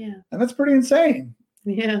 Yeah. And that's pretty insane.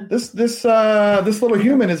 Yeah. This little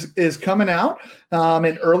human is coming out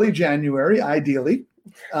in early January, ideally.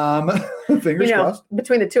 Fingers crossed.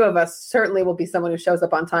 Between the two of us, certainly will be someone who shows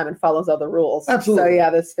up on time and follows all the rules. Absolutely. So yeah,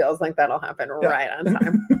 this feels like that'll happen right on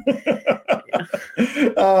time.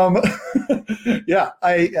 Yeah,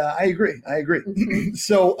 I agree. Mm-hmm.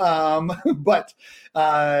 So, but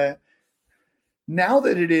now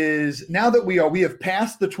that we have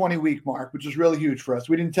passed the 20-week mark, which is really huge for us.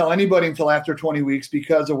 We didn't tell anybody until after 20 weeks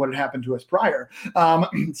because of what had happened to us prior.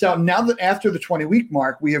 So now that after the 20-week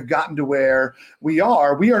mark, we have gotten to where we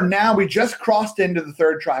we just crossed into the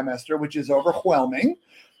third trimester, which is overwhelming.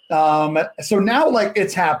 So now like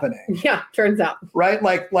it's happening. Yeah, turns out. Right?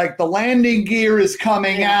 Like the landing gear is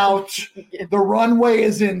coming out. Yeah. The runway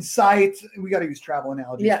is in sight. We got to use travel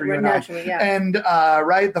analogies for you and I. Yeah. And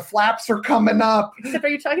right, the flaps are coming up. Except, are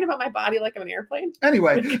you talking about my body like I'm an airplane?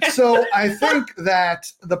 Anyway, so I think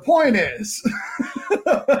that the point is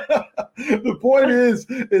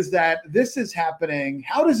that this is happening.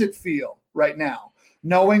 How does it feel right now,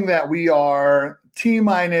 knowing that we are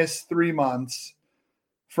T-minus 3 months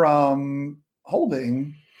from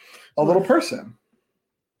holding a little person?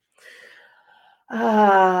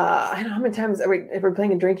 I don't know how many times if we're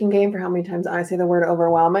playing a drinking game for how many times I say the word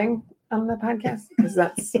overwhelming on the podcast, because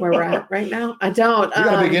that's where we're at right now. I don't. You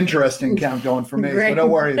got a big interesting count going for me, so don't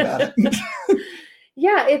worry about it.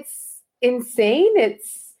 Yeah, it's insane.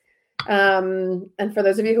 It's and for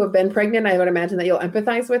those of you who have been pregnant, I would imagine that you'll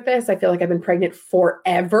empathize with this. I feel like I've been pregnant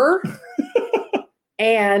forever.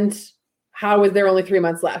 And how is there only 3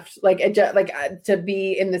 months left? To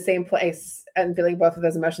be in the same place and feeling both of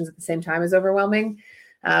those emotions at the same time is overwhelming.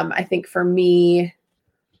 I think for me,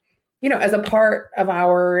 as a part of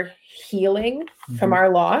our healing from our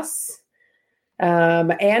loss,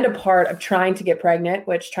 and a part of trying to get pregnant,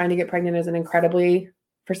 which trying to get pregnant is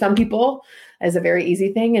for some people, is a very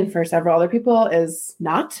easy thing. And for several other people is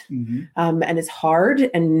not, and is hard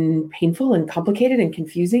and painful and complicated and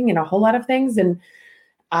confusing and a whole lot of things. And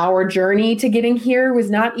our journey to getting here was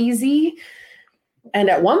not easy. And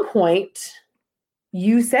at one point,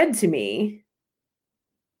 you said to me,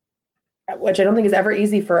 which I don't think is ever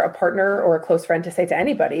easy for a partner or a close friend to say to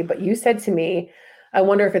anybody, but you said to me, I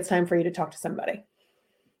wonder if it's time for you to talk to somebody.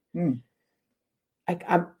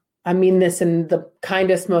 I mean this in the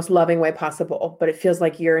kindest, most loving way possible, but it feels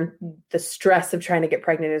like the stress of trying to get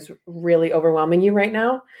pregnant is really overwhelming you right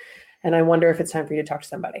now. And I wonder if it's time for you to talk to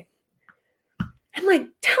somebody. And like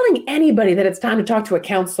telling anybody that it's time to talk to a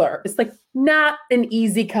counselor is like not an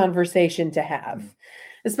easy conversation to have,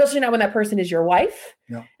 especially not when that person is your wife.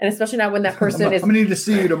 Yeah. And especially not when that person I'm gonna need to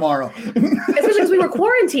see you tomorrow. Especially because we were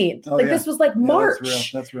quarantined. This was like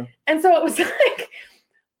March. That's real. And so it was like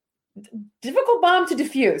difficult bomb to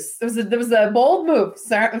diffuse. There was a bold move.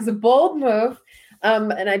 It was a bold move.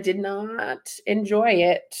 And I did not enjoy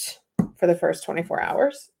it for the first 24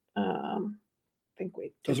 hours.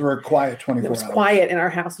 Those were a quiet 24 hours. It was quiet in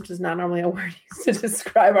our house, which is not normally a word used to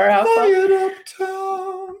describe our house. Quiet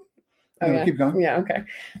uptown. Keep going. Yeah, okay.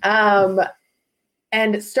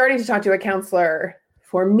 And starting to talk to a counselor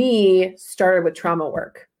for me started with trauma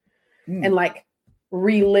work and like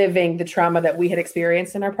reliving the trauma that we had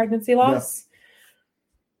experienced in our pregnancy loss.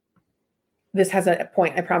 Yeah. This has a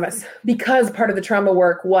point, I promise, because part of the trauma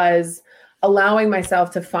work was allowing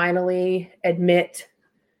myself to finally admit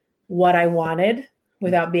what I wanted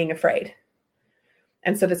without being afraid.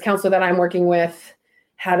 And so this counselor that I'm working with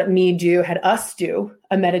had us do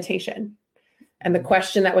a meditation. And the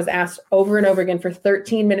question that was asked over and over again for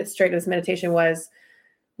 13 minutes straight of this meditation was,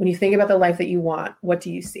 when you think about the life that you want, what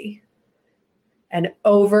do you see? And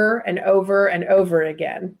over and over and over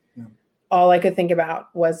again, all I could think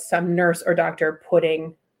about was some nurse or doctor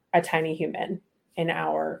putting a tiny human in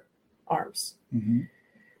our arms. Mm-hmm.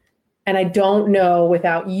 And I don't know,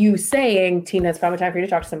 without you saying, Tina, it's probably time for you to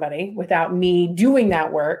talk to somebody, without me doing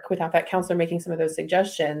that work, without that counselor making some of those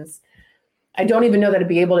suggestions, I don't even know that I'd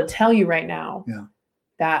be able to tell you right now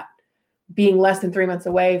that being less than 3 months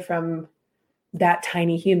away from that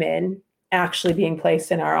tiny human actually being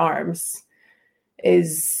placed in our arms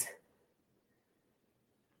is,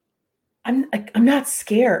 I'm not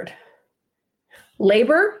scared.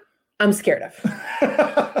 Labor, I'm scared of.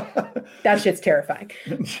 That shit's terrifying.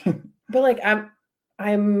 But like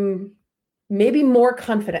I'm maybe more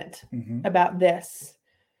confident about this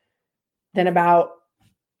than about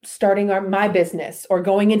starting my business or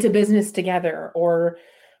going into business together, or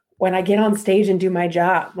when I get on stage and do my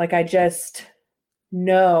job. Like, I just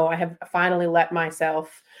know I have finally let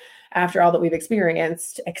myself, after all that we've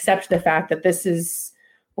experienced, accept the fact that this is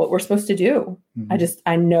what we're supposed to do.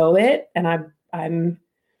 I know it. And I'm,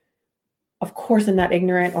 of course, I'm not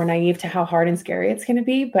ignorant or naive to how hard and scary it's going to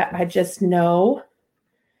be, but I just know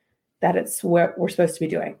that it's what we're supposed to be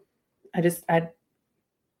doing.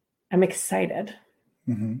 I'm excited.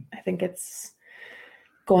 I think it's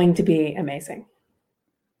going to be amazing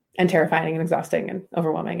and terrifying and exhausting and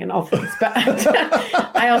overwhelming and all things. But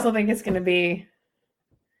I also think it's going to be,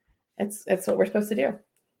 it's what we're supposed to do.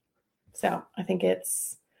 So I think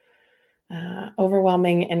it's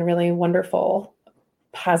overwhelming in really wonderful,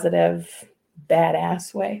 positive,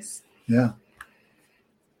 badass ways. Yeah.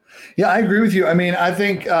 Yeah, I agree with you. I mean, I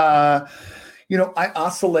think, I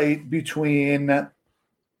oscillate between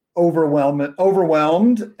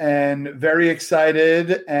overwhelmed and very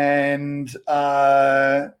excited and,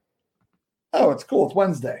 it's cool. It's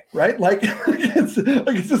Wednesday, right? Like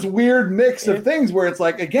it's this weird mix of things where it's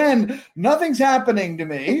like, again, nothing's happening to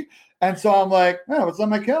me. And so I'm like, oh, what's on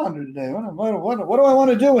my calendar today? What do I want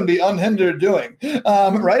to do and be unhindered doing?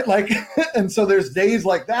 Right? Like, and so there's days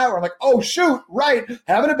like that where I'm like, oh, shoot, right.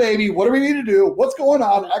 Having a baby. What do we need to do? What's going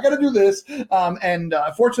on? I got to do this.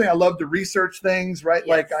 Fortunately, I love to research things, right?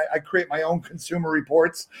 Yes. Like I create my own consumer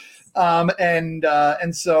reports. So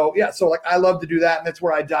like I love to do that. And that's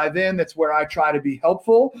where I dive in. That's where I try to be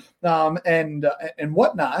helpful and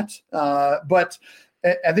whatnot. But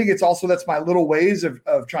I think it's also, that's my little ways of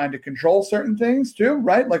trying to control certain things too,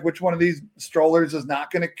 right? Like which one of these strollers is not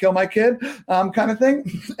going to kill my kid kind of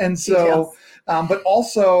thing. And so, but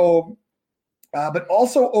also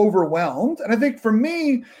overwhelmed. And I think for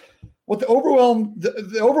me, what the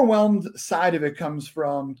overwhelmed side of it comes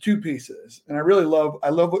from two pieces. And I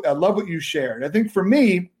love what you shared. I think for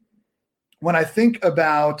me, when I think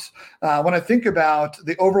about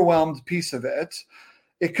the overwhelmed piece of it,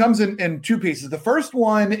 it comes in two pieces. The first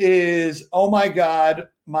one is, oh my God,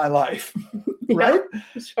 my life, right?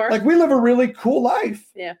 Sure. Like we live a really cool life.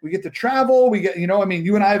 Yeah. We get to travel. We get,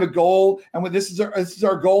 you and I have a goal, and this is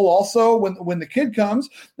our goal also when the kid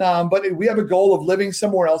comes. But we have a goal of living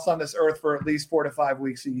somewhere else on this earth for at least 4 to 5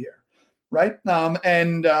 weeks a year. Right.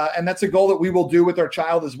 And that's a goal that we will do with our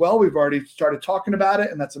child as well. We've already started talking about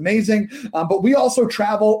it, and that's amazing. But we also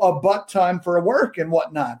travel a butt ton for work and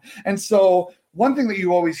whatnot. And so one thing that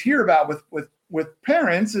you always hear about with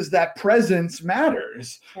parents is that presence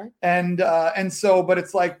matters. Sure. And so, but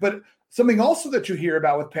something also that you hear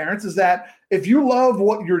about with parents is that if you love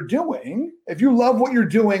what you're doing,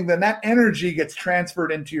 then that energy gets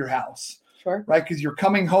transferred into your house. Sure. Right. Because you're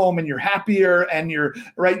coming home and you're happier and you're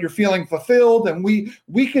feeling fulfilled. And we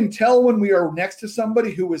can tell when we are next to somebody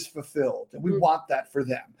who is fulfilled, and we want that for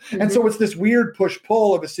them. Mm-hmm. And so it's this weird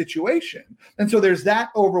push-pull of a situation. And so there's that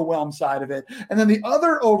overwhelmed side of it. And then the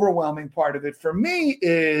other overwhelming part of it for me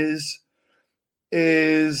is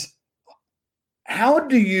how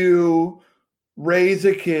do you raise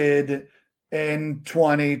a kid in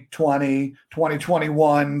 2020,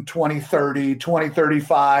 2021, 2030,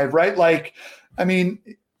 2035, right? Like, I mean,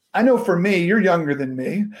 I know for me, you're younger than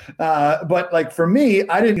me, but like for me,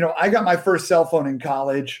 I got my first cell phone in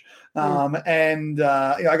college.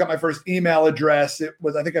 I got my first email address. It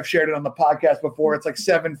was, I think I've shared it on the podcast before. It's like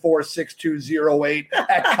 746208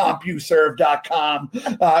 at CompuServe.com.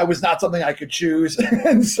 It was not something I could choose.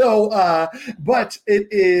 And so, but it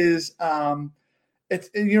is, it's,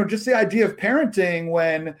 just the idea of parenting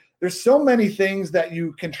when there's so many things that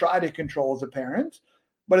you can try to control as a parent,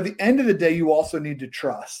 but at the end of the day, you also need to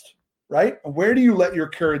trust, right? Where do you let your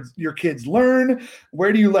kids learn?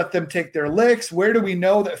 Where do you let them take their licks? Where do we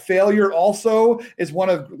know that failure also is one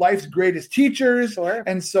of life's greatest teachers? Sure.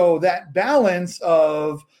 And so that balance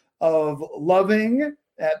of loving,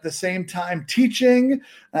 at the same time teaching,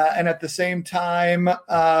 and at the same time,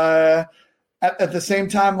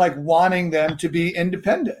 like wanting them to be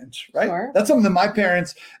independent, right? Sure. That's something that my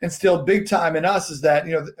parents instilled big time in us, is that,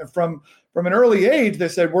 from an early age, they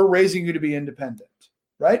said, we're raising you to be independent,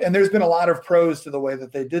 right? And there's been a lot of pros to the way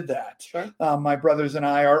that they did that. Sure. My brothers and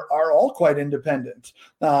I are all quite independent.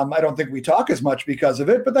 I don't think we talk as much because of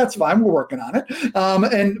it, but that's fine. We're working on it.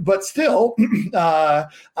 But still,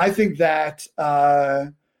 I think that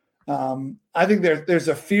I think there's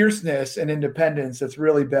a fierceness and independence that's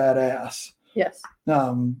really badass. Yes.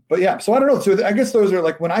 But yeah, so I don't know. So I guess those are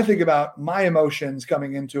like, when I think about my emotions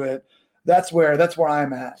coming into it, that's where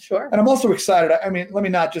I'm at. Sure. And I'm also excited. I mean, let me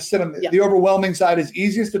not just sit on the overwhelming side is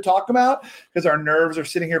easiest to talk about because our nerves are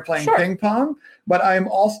sitting here playing ping pong. But I'm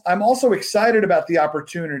also excited about the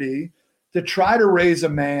opportunity to try to raise a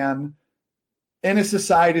man in a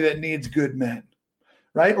society that needs good men,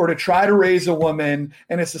 right? Or to try to raise a woman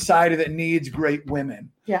in a society that needs great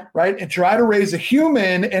women. Yeah. Right. And try to raise a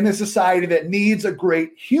human in a society that needs a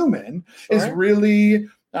great human is really,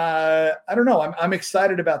 I don't know. I'm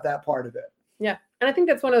excited about that part of it. Yeah. And I think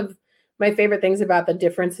that's one of my favorite things about the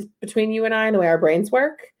difference between you and I and the way our brains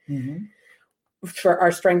work. Mm-hmm. For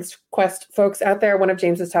our Strengths Quest folks out there, one of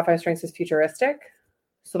James's top 5 strengths is futuristic.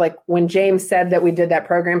 So like when James said that we did that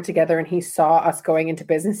program together and he saw us going into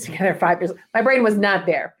business together 5 years, my brain was not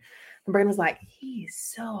there. My brain was like, he's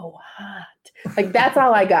so hot. Like that's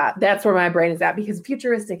all I got. That's where my brain is at, because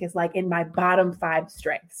futuristic is like in my bottom 5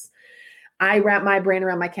 strengths. I wrap my brain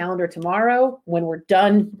around my calendar tomorrow when we're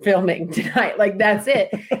done filming tonight. Like that's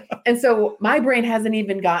it. And so my brain hasn't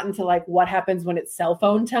even gotten to like what happens when it's cell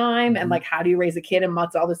phone time and like how do you raise a kid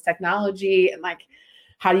amongst all this technology and like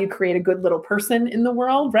how do you create a good little person in the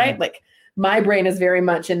world, right? Like my brain is very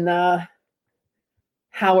much in the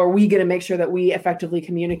how are we going to make sure that we effectively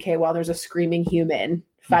communicate while there's a screaming human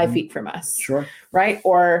 5 feet from us, Sure. Right?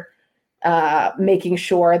 Or making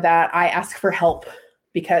sure that I ask for help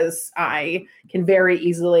because I can very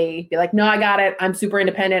easily be like, no, I got it. I'm super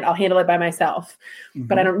independent. I'll handle it by myself. Mm-hmm.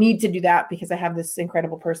 But I don't need to do that because I have this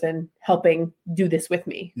incredible person helping do this with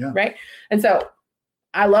me, right? And so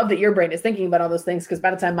I love that your brain is thinking about all those things, because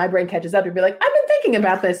by the time my brain catches up, you'll be like, I've been thinking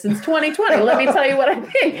about this since 2020. Let me tell you what I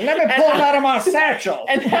think. Let me pull it out of my satchel.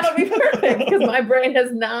 And that'll be perfect, because my brain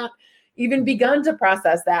has not even begun to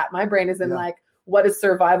process that. My brain is in like, what does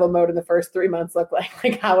survival mode in the first 3 months look like?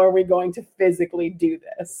 Like, how are we going to physically do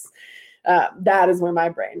this? That is where my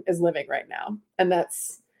brain is living right now. And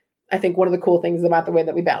that's, I think, one of the cool things about the way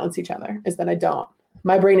that we balance each other is that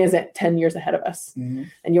my brain isn't 10 years ahead of us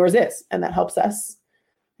and yours is. And that helps us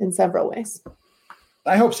in several ways.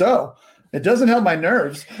 I hope so. It doesn't help my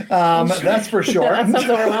nerves. That's for sure. That sounds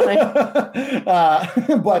overwhelming.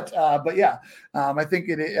 But yeah, I think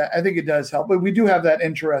it does help. But we do have that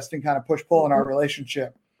interesting kind of push-pull in our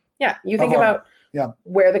relationship. Yeah. You think about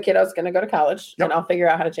where the kiddo's going to go to college, and I'll figure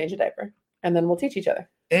out how to change a diaper, and then we'll teach each other.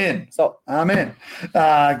 So I'm in.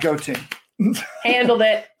 Go team. Handled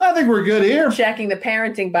it. I think we're good here. Checking the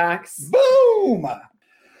parenting box. Boom.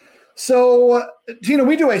 So, Tina,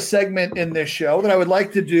 we do a segment in this show that I would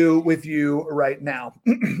like to do with you right now.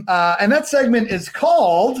 And that segment is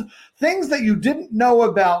called Things That You Didn't Know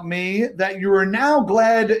About Me That You Are Now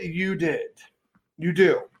Glad You Did. You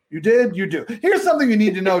do. You did. You do. Here's something you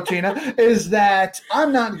need to know, Tina, is that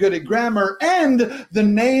I'm not good at grammar, and the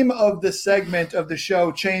name of the segment of the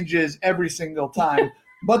show changes every single time.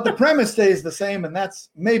 But the premise stays the same, and that's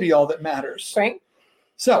maybe all that matters. Right.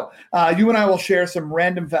 So you and I will share some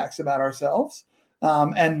random facts about ourselves,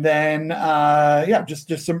 and then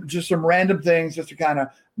just some random things just to kind of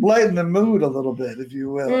lighten the mood a little bit, if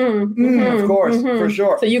you will. Of course, for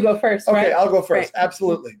sure. So you go first. Okay, right? I'll go first. Right.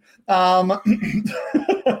 Absolutely.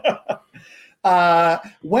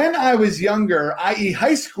 When I was younger, i.e.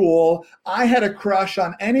 high school, I had a crush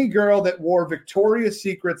on any girl that wore Victoria's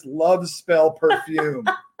Secret's Love Spell perfume.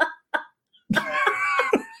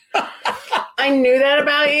 I knew that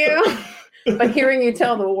about you, but hearing you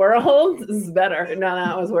tell the world is better. No,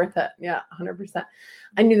 that was worth it. Yeah, 100%.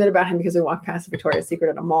 I knew that about him because we walked past Victoria's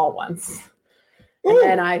Secret at a mall once. And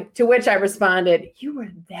then to which I responded, "You were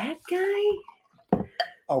that guy?"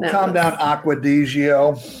 Oh, calm down,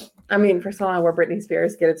 Aquadigio. I mean, first of all, I wore Britney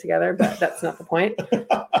Spears, get it together, but that's not the point.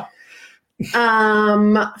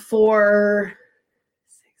 For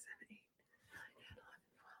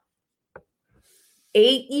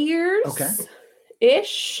 8 years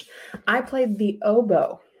ish, I played the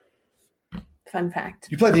oboe. Fun fact.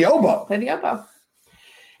 You played the oboe? Played the oboe.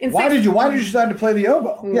 Why did you decide to play the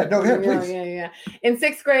oboe? Yeah, go ahead, please. Yeah. In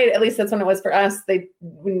 6th grade, at least that's when it was for us,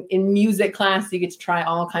 in music class, you get to try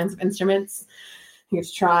all kinds of instruments. You get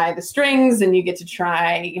to try the strings, and you get to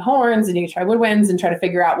try horns, and you get to try woodwinds, and try to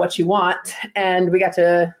figure out what you want. And we got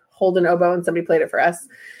to hold an oboe, and somebody played it for us.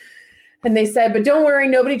 And they said, but don't worry,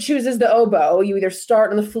 nobody chooses the oboe. You either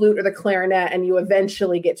start on the flute or the clarinet, and you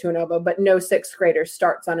eventually get to an oboe, but no 6th grader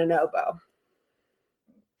starts on an oboe.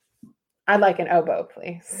 I'd like an oboe,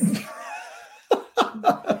 please.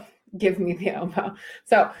 Give me the oboe.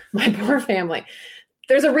 So my poor family,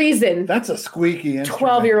 There's a reason. That's a squeaky instrument.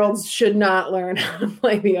 12-year-olds should not learn how to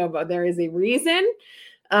play the oboe. There is a reason.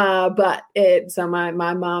 So my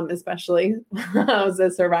mom especially was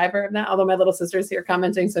a survivor of that. Although my little sister's here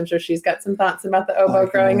commenting, so I'm sure she's got some thoughts about the oboe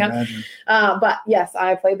growing up. But yes,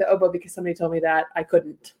 I played the oboe because somebody told me that I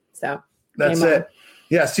couldn't. So that's it.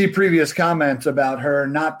 Yeah, see previous comments about her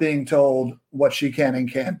not being told what she can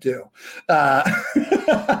and can't do. Double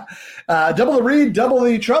the read, double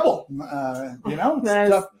the trouble.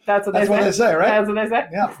 That's what they say, right? That's what they say.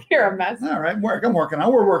 Yeah. You're a mess. All right, I'm working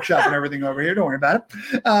on. We're workshopping everything over here. Don't worry about it.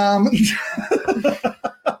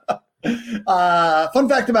 Fun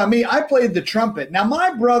fact about me, I played the trumpet. Now,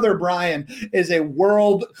 my brother Brian is a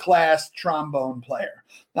world-class trombone player.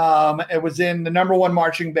 It was in the number one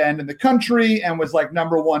marching band in the country and was like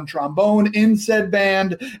number one trombone in said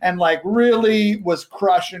band and like really was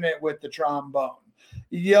crushing it with the trombone.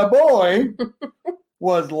 Ya boy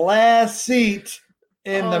was last seat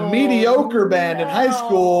in the mediocre band in high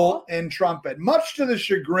school in trumpet, much to the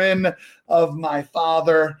chagrin of my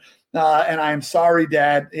father. And I'm sorry,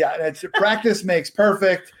 Dad. Yeah, practice makes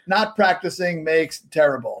perfect. Not practicing makes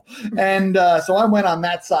terrible. And so I went on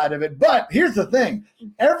that side of it. But here's the thing.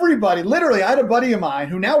 Everybody, literally, I had a buddy of mine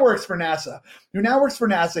who now works for NASA.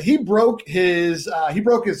 He broke his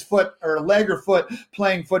foot or leg or foot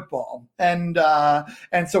playing football. And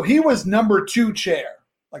so he was number 2 chair.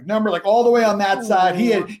 Like all the way on that side.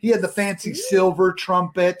 He had the fancy silver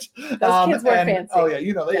trumpet. Those kids were fancy. Oh yeah,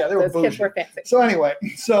 they were bougie. Kids were fancy. So anyway,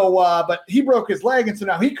 but he broke his leg, and so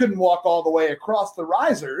now he couldn't walk all the way across the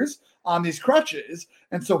risers on these crutches,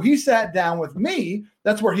 and so he sat down with me.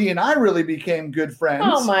 That's where he and I really became good friends.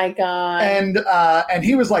 Oh my God! And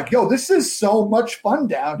he was like, "Yo, this is so much fun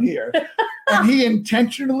down here," and he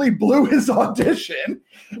intentionally blew his audition.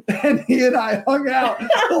 And he and I hung out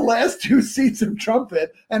the last 2 seats of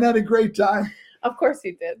trumpet and had a great time. Of course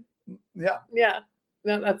he did. Yeah. Yeah.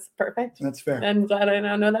 No, that's perfect. That's fair. I'm glad I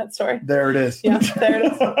now know that story. There it is. Yeah, there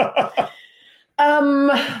it is.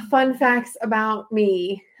 Fun facts about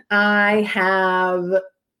me. I have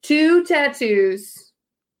 2 tattoos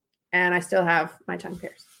and I still have my tongue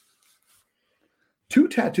pierced. 2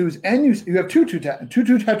 tattoos, and you have two tattoos.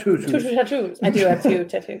 2 tattoos. 2 tattoos. I do have 2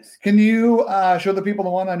 tattoos. Can you show the people the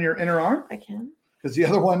one on your inner arm? I can. Because the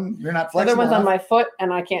other one, you're not The flexible. other one's on my foot,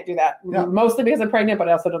 and I can't do that. Yeah. Mostly because I'm pregnant, but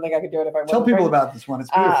I also don't think I could do it if I wasn't Tell people pregnant. about this one. It's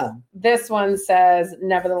beautiful. This one says,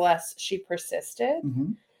 "Nevertheless, she persisted,"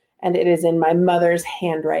 and it is in my mother's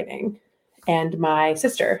handwriting. And my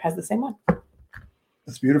sister has the same one.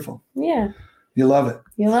 That's beautiful. Yeah. You love it.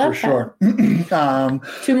 You love for that. Sure.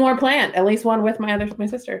 2 more planned, at least one with my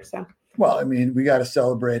sister. So. Well, I mean, we got to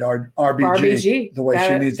celebrate our RBG the way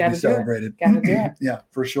she needs to be celebrated. Got to do it. Yeah,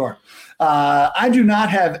 for sure. I do not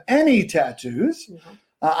have any tattoos.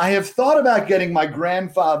 I have thought about getting my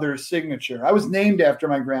grandfather's signature. I was named after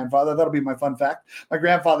my grandfather. That'll be my fun fact. My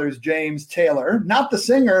grandfather is James Taylor, not the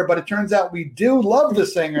singer, but it turns out we do love the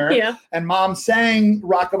singer. Yeah. And Mom sang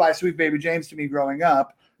Rockabye Sweet Baby James to me growing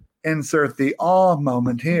up. Insert the awe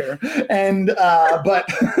moment here. And but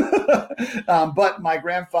my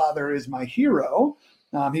grandfather is my hero.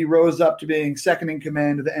 He rose up to being second in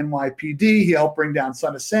command of the NYPD. He helped bring down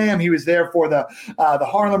Son of Sam. He was there for the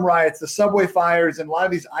Harlem riots, the subway fires, and a lot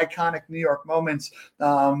of these iconic New York moments.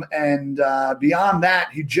 And beyond that,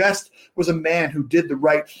 he just was a man who did the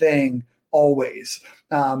right thing always.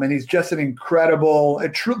 And he's just an incredible,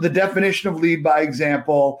 the definition of lead by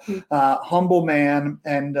example, humble man.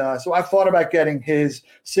 And so I thought about getting his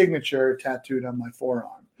signature tattooed on my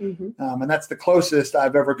forearm. And that's the closest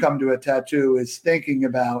I've ever come to a tattoo, is thinking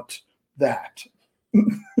about that.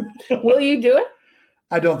 Will you do it?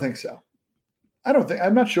 I don't think so.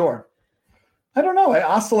 I'm not sure. I don't know. I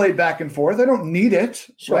oscillate back and forth. I don't need it.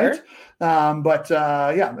 Sure. Right. But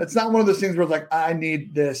it's not one of those things where it's like, I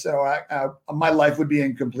need this, or my life would be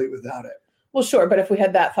incomplete without it. Well, sure. But if we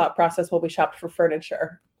had that thought process while we shopped for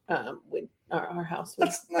furniture, our house.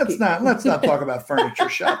 Let's not talk about furniture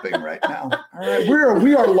shopping right now. All right.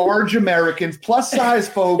 We are large Americans. Plus size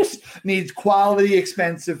folks needs quality,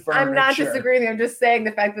 expensive furniture. I'm not disagreeing. I'm just saying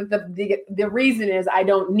the fact that the reason is I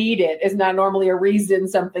don't need it is not normally a reason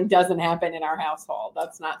something doesn't happen in our household.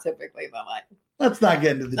 That's not typically the like. Let's not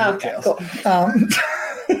get into the details. Okay, cool.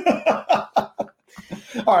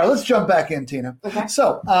 All right, let's jump back in, Tina. Okay.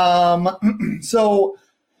 So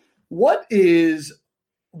what is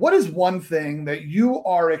one thing that you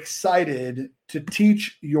are excited to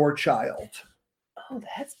teach your child? Oh,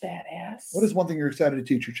 that's badass. What is one thing you're excited to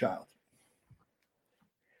teach your child?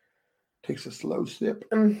 Takes a slow sip.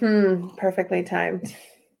 Perfectly timed.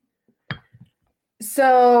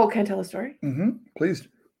 So, can I tell a story? Please.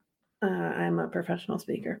 I'm a professional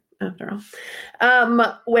speaker, after all.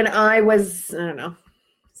 When I was, I don't know,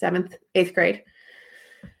 7th, 8th grade,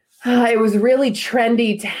 it was really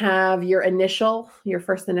trendy to have your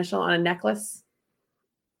first initial on a necklace.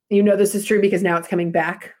 You know this is true because now it's coming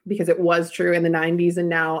back, because it was true in the 90s and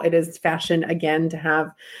now it is fashion again to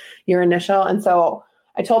have your initial. And so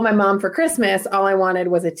I told my mom for Christmas all I wanted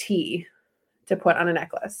was a T to put on a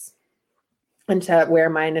necklace and to wear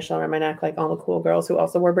my initial around my neck like all the cool girls who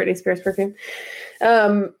also wore Britney Spears perfume.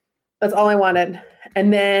 That's all I wanted.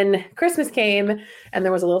 And then Christmas came and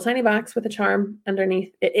there was a little tiny box with a charm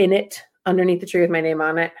underneath the tree with my name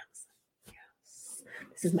on it. I was like, yes,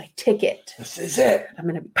 this is my ticket. This is it. I'm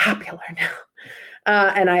going to be popular now.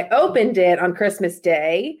 And I opened it on Christmas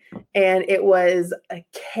Day and it was a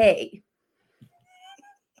K.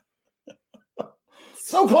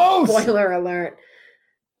 So close. Spoiler alert.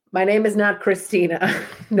 My name is not Christina,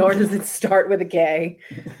 nor does it start with a K.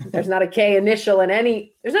 There's not a K initial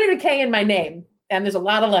there's not even a K in my name. And there's a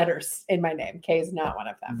lot of letters in my name. K is not one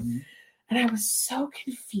of them. Mm-hmm. And I was so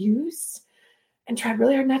confused and tried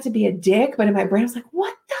really hard not to be a dick. But in my brain, I was like,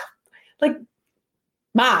 what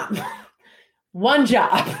Mom, one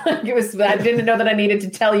job. I didn't know that I needed to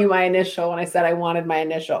tell you my initial when I said I wanted my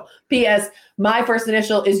initial. P.S. My first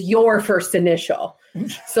initial is your first initial.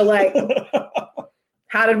 So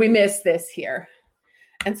how did we miss this here?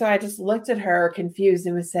 And so I just looked at her confused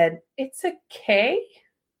and said, it's a K.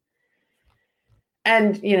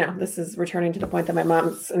 And, this is returning to the point that my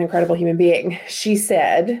mom's an incredible human being. She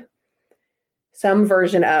said some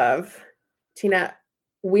version of, Tina,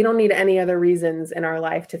 we don't need any other reasons in our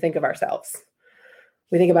life to think of ourselves.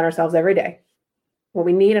 We think about ourselves every day. What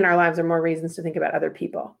we need in our lives are more reasons to think about other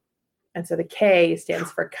people. And so the K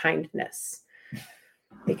stands for kindness.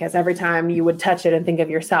 Because every time you would touch it and think of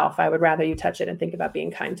yourself, I would rather you touch it and think about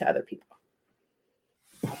being kind to other people.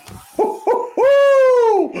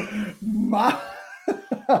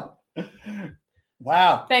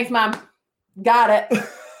 Wow. Thanks, Mom. Got it.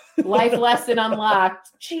 Life lesson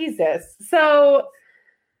unlocked. Jesus. So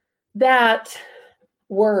that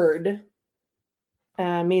word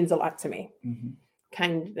means a lot to me. Mm-hmm.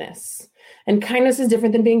 Kindness. And kindness is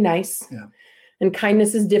different than being nice. Yeah. And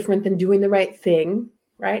kindness is different than doing the right thing,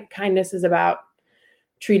 right? Kindness is about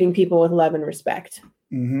treating people with love and respect.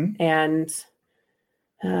 Mm-hmm. And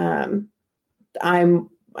I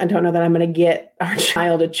don't know that I'm going to get our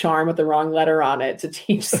child a charm with the wrong letter on it to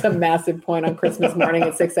teach some massive point on Christmas morning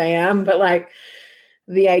at 6 a.m. But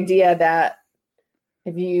the idea that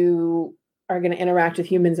if you are going to interact with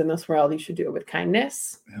humans in this world, you should do it with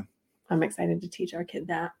kindness. Yeah. I'm excited to teach our kid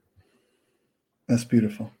that. That's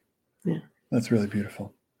beautiful. Yeah. That's really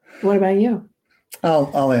beautiful. What about you?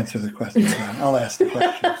 I'll answer the questions. I'll ask the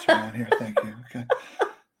questions around here. Thank you. Okay.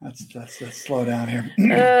 Let's slow down here.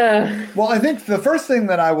 Well, I think the first thing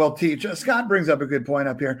that I will teach, Scott brings up a good point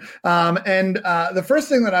up here. And the first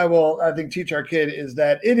thing that I think, teach our kid is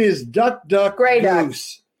that it is duck, duck, gray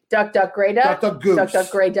goose. Duck, duck, gray duck. Duck, duck, goose. Duck,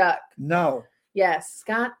 duck, gray duck. No. Yes.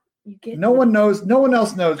 Scott, you get No one knows. No one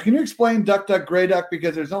else knows. Can you explain duck, duck, gray duck?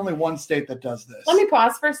 Because there's only one state that does this. Let me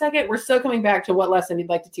pause for a second. We're still coming back to what lesson you'd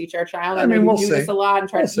like to teach our child. I mean, we'll do see. This a lot and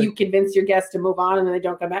try to convince your guests to move on and then they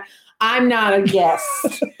don't come back. I'm not a guest.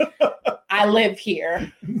 I live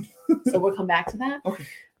here. So we'll come back to that. Okay.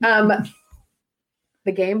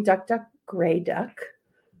 The game Duck, Duck, Gray Duck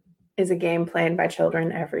is a game played by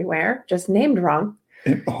children everywhere, just named wrong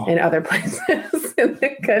in other places in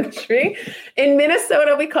the country. In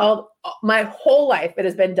Minnesota, my whole life, it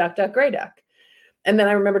has been Duck, Duck, Gray Duck. And then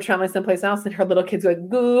I remember traveling someplace else and her little kids going,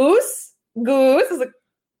 goose, goose. I was like,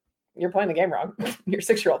 you're playing the game wrong. Your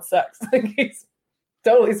 6-year-old sucks. He's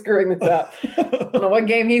totally screwing this up. I don't know what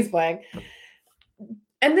game he's playing.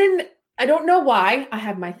 And then I don't know why. I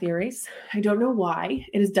have my theories. I don't know why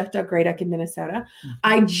it is Duck, Duck, Gray Duck in Minnesota.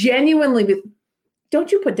 I genuinely don't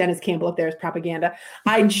you put Dennis Campbell up there as propaganda.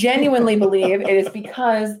 I genuinely believe it is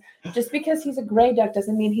because just because he's a gray duck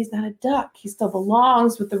doesn't mean he's not a duck. He still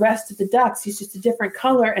belongs with the rest of the ducks. He's just a different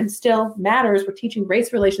color and still matters. We're teaching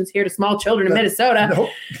race relations here to small children in Minnesota. Nope.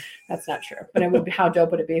 That's not true. But it would be, how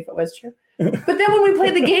dope would it be if it was true? But then when we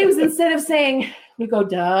play the games, instead of saying, we go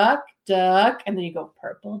duck, duck, and then you go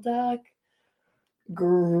purple duck,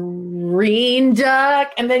 green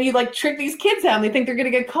duck, and then you trick these kids out and they think they're going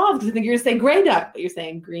to get called because they think you're going to say gray duck, but you're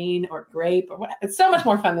saying green or grape or what. It's so much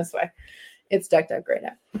more fun this way. It's duck, duck, gray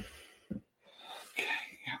duck. Okay,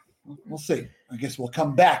 yeah. We'll see. I guess we'll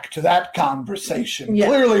come back to that conversation. Yeah.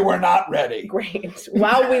 Clearly, we're not ready. Great.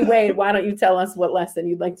 While we wait, why don't you tell us what lesson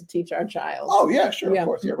you'd like to teach our child? Oh, yeah, sure. Yeah. Of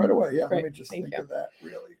course. Yeah, right away. Yeah, Great. Let me just think of that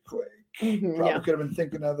really quick. Mhm, Probably yeah. could have been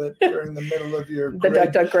thinking of it during the middle of your The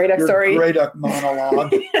Duck Duck Grey Duck your story. Grey Duck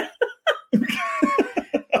monologue.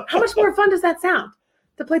 How much more fun does that sound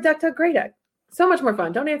to play Duck Duck Grey Duck? So much more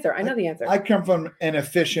fun. Don't answer. I know the answer. I come from an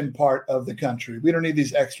efficient part of the country. We don't need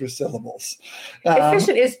these extra syllables.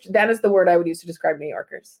 Efficient that is the word I would use to describe New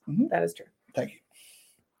Yorkers. Mhm. That is true. Thank you.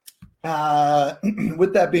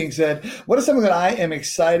 With that being said, what is something that I am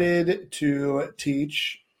excited to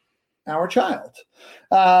teach our child?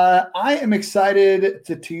 I am excited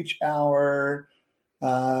to teach our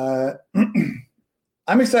I'm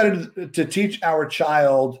excited to teach our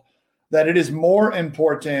child that it is more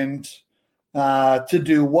important to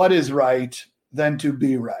do what is right than to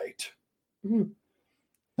be right. Mhm.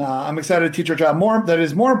 I'm excited to teach our child more that it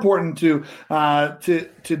is more important to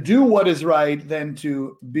do what is right than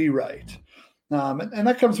to be right. And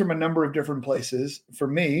that comes from a number of different places. For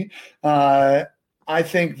me, I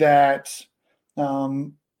think that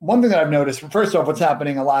one thing that I've noticed, first off, what's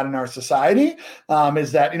happening a lot in our society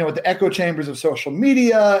is that, with the echo chambers of social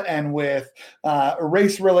media and with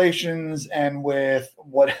race relations and with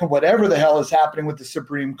whatever the hell is happening with the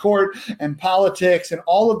Supreme Court and politics and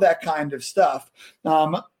all of that kind of stuff,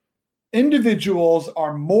 individuals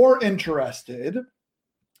are more interested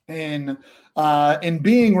in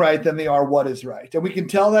being right than they are what is right. And we can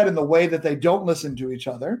tell that in the way that they don't listen to each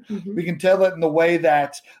other. Mhm. We can tell that in the way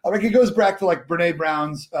that it goes back to like Brene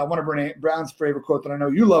Brown's one of Brene Brown's favorite quote that I know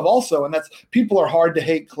you love also, and that's people are hard to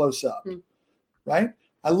hate close up. Right?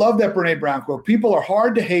 I love that Brene Brown quote. People are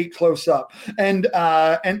hard to hate close up. And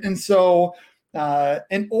so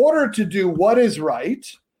in order to do what is right,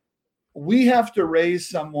 we have to raise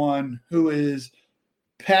someone who is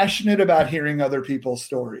passionate about hearing other people's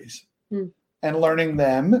stories and learning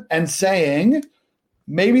them and saying,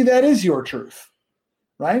 maybe that is your truth,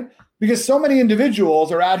 right? Because so many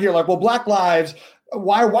individuals are out here like, well, Black lives,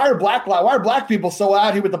 why are Black people so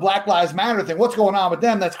out here with the Black Lives Matter thing? What's going on with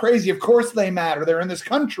them? That's crazy. Of course they matter. They're in this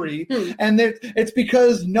country. And it's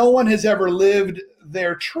because no one has ever lived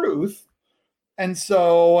their truth. And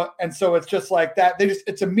so it's just like that.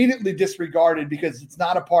 It's immediately disregarded because it's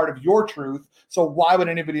not a part of your truth. So why would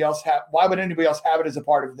anybody else have it as a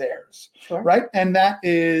part of theirs? Sure. Right. And that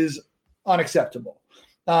is unacceptable.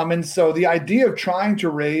 And so the idea of trying to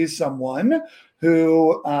raise someone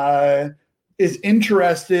who is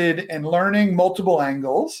interested in learning multiple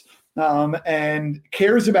angles and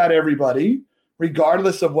cares about everybody,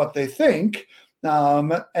 regardless of what they think,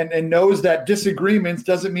 and knows that disagreements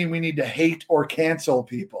doesn't mean we need to hate or cancel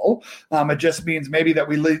people. It just means maybe that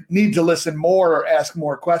we need to listen more or ask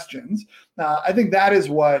more questions. I think that is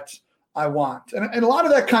what I want. And a lot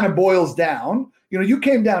of that kind of boils down. You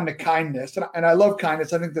came down to kindness, and I love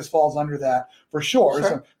kindness. I think this falls under that for sure.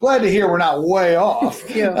 So I'm glad to hear we're not way off.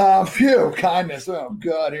 Kindness. Oh,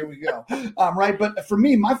 God, here we go. Right. But for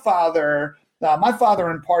me, my father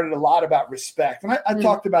imparted a lot about respect. And I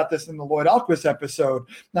talked about this in the Lloyd Alquist episode.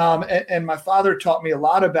 And my father taught me a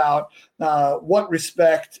lot about what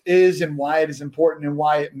respect is and why it is important and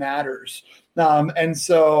why it matters. And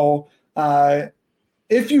so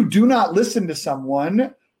if you do not listen to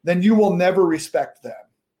someone, then you will never respect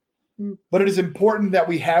them. But it is important that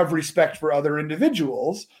we have respect for other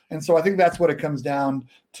individuals. And so I think that's what it comes down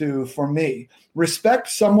to for me. Respect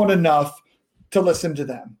someone enough to listen to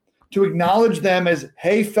them, to acknowledge them as,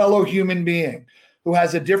 hey, fellow human being who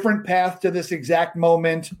has a different path to this exact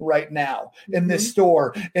moment right now, in this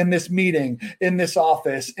store, in this meeting, in this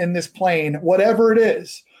office, in this plane, whatever it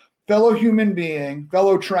is, fellow human being,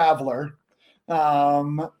 fellow traveler,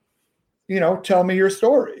 tell me your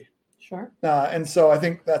story. Sure. And so I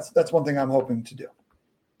think that's one thing I'm hoping to do.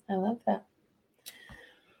 I love that.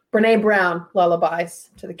 Brene Brown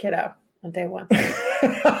lullabies to the kiddo on day one.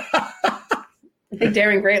 I think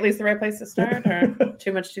Daring Greatly is the right place to start, or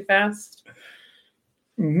Too Much Too Fast.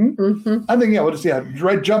 I think we'll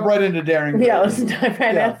just jump right into Daring Greatly. Yeah, let's dive right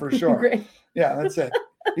in. Yeah, for sure. Great. Yeah, that's it.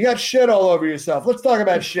 You got shit all over yourself. Let's talk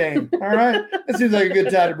about shame. All right. It seems like a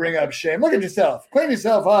good time to bring up shame. Look at yourself. Clean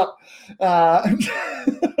yourself up.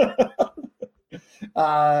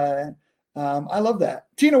 I love that.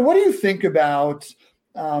 Tina, what do you think about,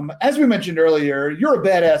 as we mentioned earlier, you're a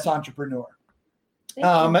badass entrepreneur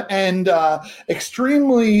and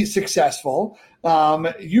extremely successful.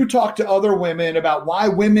 You talk to other women about why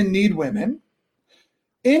women need women.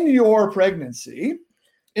 In your pregnancy,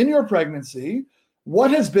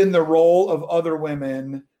 what has been the role of other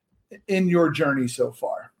women in your journey so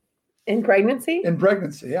far? In pregnancy? In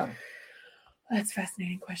pregnancy, yeah. That's a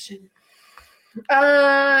fascinating question.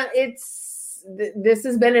 This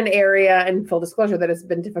has been an area, in full disclosure, that has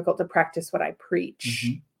been difficult to practice what I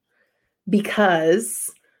preach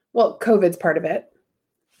because Well, COVID's part of it,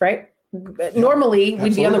 right? Normally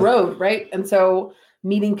we'd be on the road, right? And so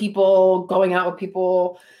meeting people, going out with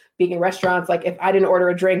people, being in restaurants, like if I didn't order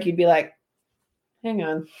a drink, you'd be like, hang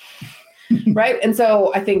on. Right. And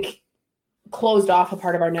so I think closed off a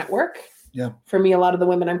part of our network. Yeah. For me, a lot of the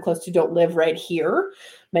women I'm close to don't live right here.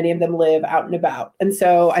 Many of them live out and about. And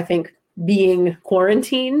so I think being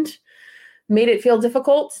quarantined made it feel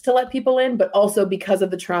difficult to let people in, but also because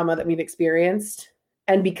of the trauma that we've experienced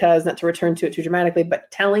and because, not to return to it too dramatically, but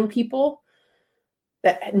telling people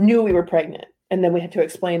that knew we were pregnant and then we had to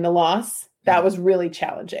explain the loss, that was really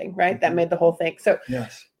challenging, right? That made the whole thing. So,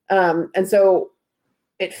 yes. And so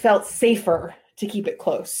it felt safer to keep it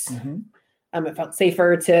close. It felt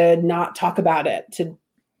safer to not talk about it, to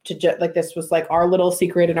just like, this was like our little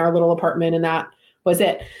secret in our little apartment and that was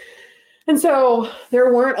it. And so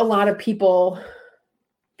there weren't a lot of people,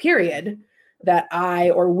 period, that I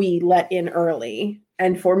or we let in early.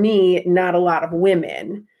 And for me, not a lot of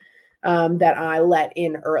women that I let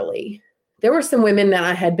in early. There were some women that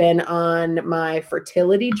I had been on my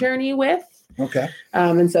fertility journey with. Okay.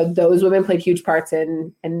 And so those women played huge parts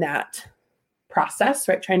in that process,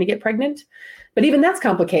 right? Trying to get pregnant. But even that's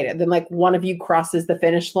complicated. Then like one of you crosses the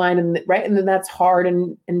finish line and right. And then that's hard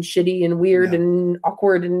and shitty and weird and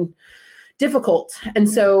awkward and difficult. And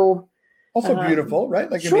so also beautiful, right?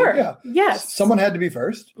 Like, sure. I mean, yeah. Yes. Someone had to be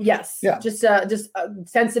first. Yes. Yeah. Just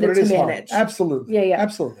sensitive to manage. Hard. Absolutely. Yeah. Yeah.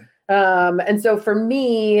 Absolutely. And so for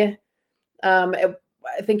me, I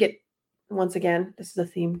think it, once again, this is a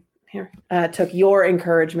theme here, took your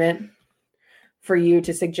encouragement for you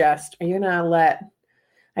to suggest, are you going to let,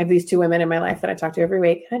 I have these two women in my life that I talk to every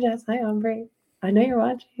week. Hi, Jess. Hi, Aubrey. I know you're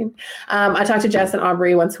watching. I talk to Jess and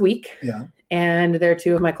Aubrey once a week. Yeah. And they're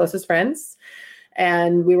two of my closest friends.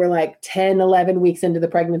 And we were like 10, 11 weeks into the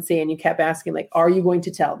pregnancy. And you kept asking, like, are you going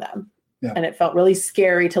to tell them? Yeah. And it felt really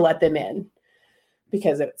scary to let them in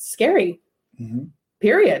because it's scary,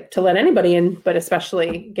 period, to let anybody in, but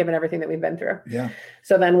especially given everything that we've been through. Yeah.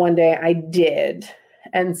 So then one day I did.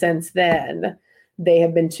 And since then, they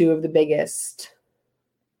have been two of the biggest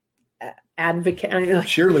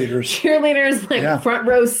cheerleaders, like front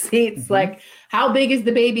row seats, like how big is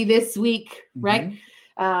the baby this week, right?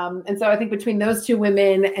 And so I think between those two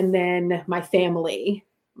women and then my family,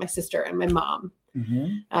 my sister and my mom,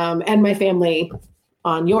 and my family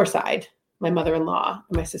on your side, my mother-in-law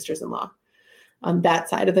and my sisters-in-law on that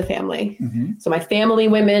side of the family. So my family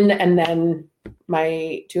women and then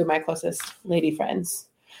my two of my closest lady friends.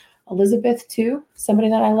 Elizabeth too, somebody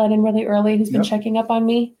that I let in really early who's been checking up on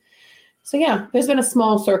me. So yeah, there's been a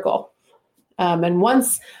small circle. And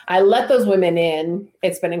once I let those women in,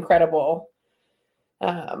 it's been incredible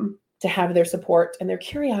to have their support and their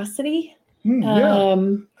curiosity.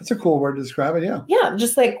 That's a cool word to describe it. Yeah. Yeah.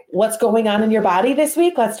 Just like what's going on in your body this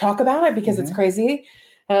week. Let's talk about it because it's crazy.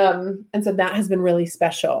 And so that has been really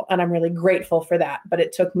special and I'm really grateful for that. But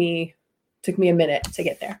it took me a minute to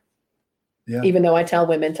get there. Yeah. Even though I tell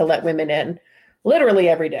women to let women in literally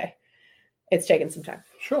every day, it's taken some time.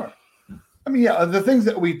 Sure. I mean, yeah, the things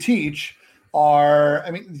that we teach are, I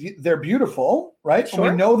mean, they're beautiful, right? Sure.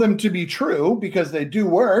 And we know them to be true because they do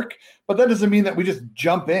work, but that doesn't mean that we just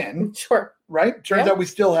jump in. Sure. Right? Turns out we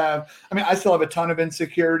still have, I still have a ton of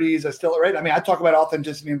insecurities. Right? I talk about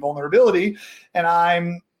authenticity and vulnerability, and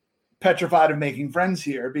I'm petrified of making friends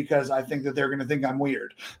here because I think that they're going to think I'm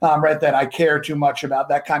weird, right? That I care too much about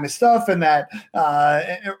that kind of stuff and that,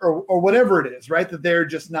 or whatever it is, right? That they're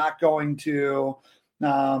just not going to,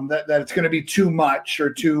 that it's going to be too much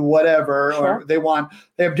or too whatever, or they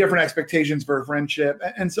have different expectations for a friendship.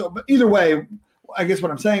 And so, but either way, I guess what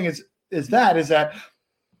I'm saying is that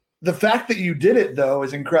the fact that you did it though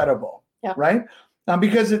is incredible, right?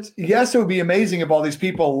 Because it would be amazing if all these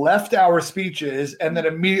people left our speeches and then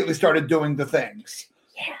immediately started doing the things.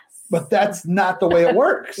 Yes. But that's not the way it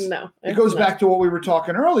works. No. It goes back to what we were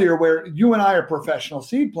talking earlier, where you and I are professional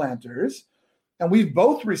seed planters, and we've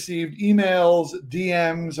both received emails,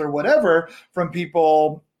 DMs, or whatever from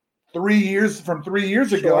people 3 years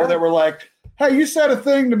ago that were like, hey, you said a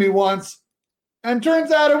thing to me once, and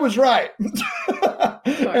turns out it was right.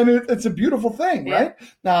 And it's a beautiful thing, right?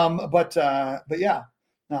 But yeah,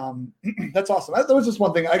 that's awesome. That was just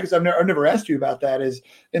one thing. I guess I've never asked you about that. Is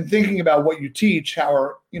in thinking about what you teach,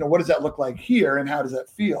 what does that look like here, and how does that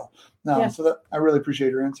feel? So that I really appreciate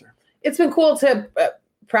your answer. It's been cool to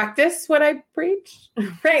practice what I preach,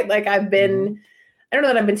 right? Like I've been. I don't know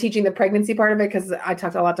that I've been teaching the pregnancy part of it because I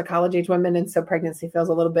talked a lot to college age women, and so pregnancy feels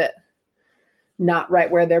a little bit not right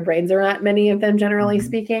where their brains are at, many of them, generally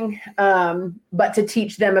speaking. But to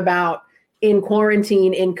teach them about in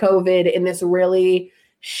quarantine, in COVID, in this really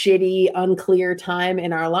shitty, unclear time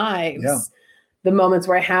in our lives, Yeah. the moments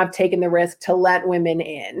where I have taken the risk to let women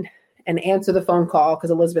in and answer the phone call because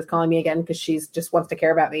Elizabeth's calling me again because she's just wants to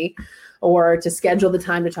care about me, or to schedule the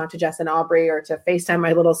time to talk to Jess and Aubrey, or to FaceTime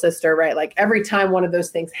my little sister, right? Like every time one of those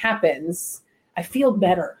things happens, I feel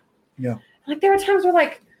better. Yeah. Like there are times where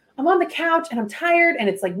like I'm on the couch and I'm tired and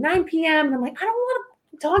it's like 9 p.m. and I'm like, I don't want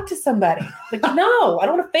to talk to somebody. Like, no, I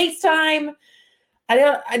don't want to FaceTime.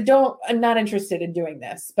 I'm not interested in doing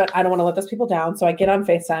this, but I don't want to let those people down. So I get on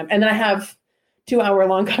FaceTime and then I have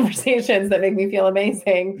 2-hour-long conversations that make me feel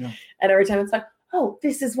amazing. Yeah. And every time it's like, oh,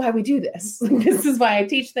 this is why we do this. This is why I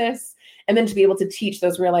teach this. And then to be able to teach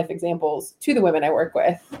those real life examples to the women I work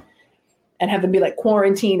with and have them be like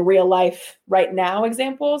quarantine, real life, right now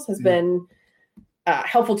examples has been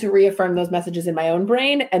helpful to reaffirm those messages in my own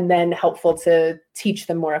brain, and then helpful to teach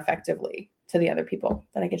them more effectively to the other people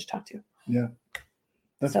that I get to talk to. Yeah.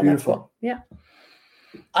 That's So beautiful. cool. Yeah.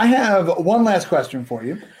 I have one last question for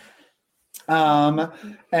you. And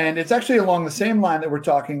it's actually along the same line that we're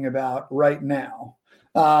talking about right now.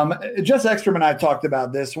 Jess Ekstrom and I talked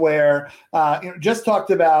about this, where Jess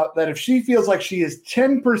talked about that if she feels like she is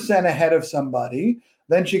 10% ahead of somebody,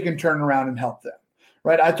 then she can turn around and help them.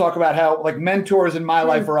 Right. I talk about how like mentors in my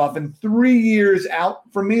life are often 3 years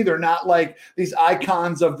out from me. They're not like these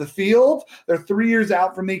icons of the field. They're 3 years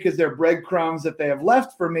out from me because their breadcrumbs that they have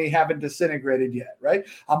left for me haven't disintegrated yet. Right.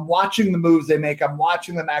 I'm watching the moves they make. I'm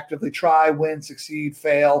watching them actively try, win, succeed,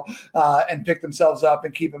 fail, and pick themselves up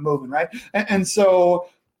and keep it moving. Right. And so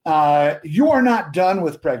you are not done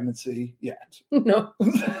with pregnancy yet. No,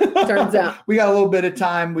 turns out. We got a little bit of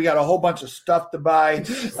time. We got a whole bunch of stuff to buy.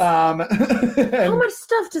 How much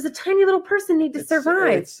stuff does a tiny little person need to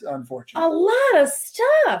survive? It's unfortunate. A lot of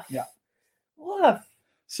stuff. Yeah. Woof.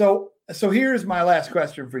 So here's my last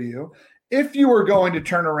question for you. If you were going to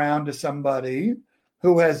turn around to somebody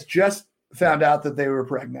who has just found out that they were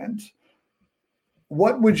pregnant,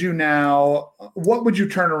 what would you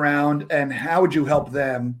turn around and how would you help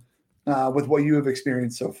them with what you have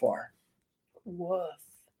experienced so far? Woof.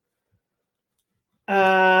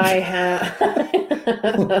 I have.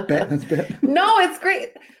 That's bad. No, it's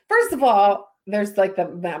great. First of all, there's like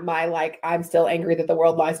I'm still angry that the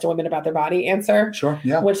world lies to women about their body answer. Sure.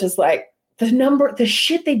 Yeah. Which is like the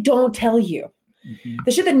shit they don't tell you. Mm-hmm.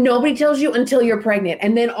 The shit that nobody tells you until you're pregnant.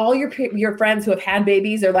 And then all your friends who have had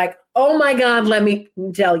babies are like, oh my God, let me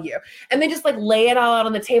tell you. And they just like lay it all out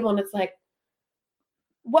on the table. And it's like,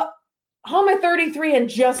 what? How am I 33 and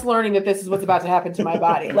just learning that this is what's about to happen to my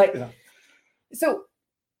body? Like, Yeah. So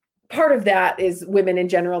part of that is women in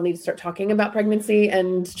general need to start talking about pregnancy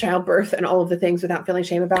and childbirth and all of the things without feeling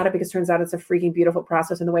shame about it, because it turns out it's a freaking beautiful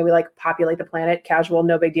process in the way we like populate the planet. Casual,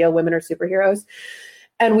 no big deal. Women are superheroes.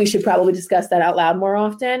 And we should probably discuss that out loud more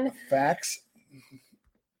often. Facts.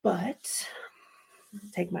 But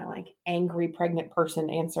take my like angry pregnant person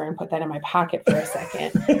answer and put that in my pocket for a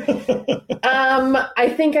second.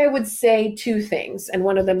 I think I would say two things. And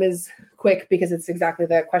one of them is quick because it's exactly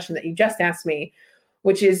the question that you just asked me,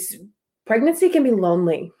 which is pregnancy can be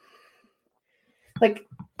lonely. Like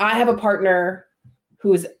I have a partner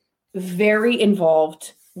who's very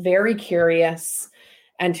involved, very curious,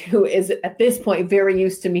 and who is at this point very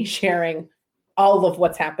used to me sharing all of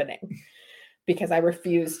what's happening because I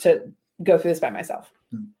refuse to go through this by myself.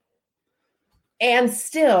 And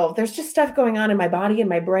still, there's just stuff going on in my body and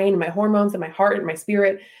my brain and my hormones and my heart and my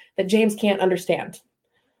spirit that James can't understand.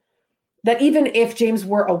 That even if James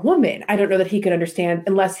were a woman, I don't know that he could understand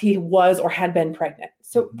unless he was or had been pregnant.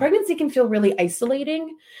 So pregnancy can feel really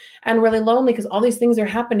isolating and really lonely because all these things are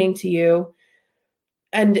happening to you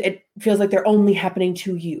and it feels like they're only happening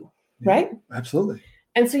to you, right? Absolutely.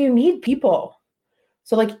 And so you need people.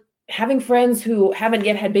 So like having friends who haven't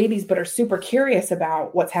yet had babies but are super curious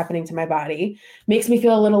about what's happening to my body makes me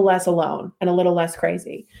feel a little less alone and a little less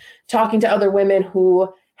crazy. Talking to other women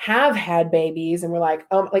who have had babies and we're like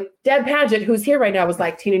Deb Paget, who's here right now, was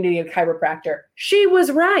like, Tina needed a chiropractor. She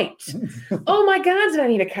was right. Oh my God, did I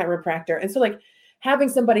need a chiropractor? And so like having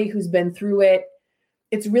somebody who's been through it,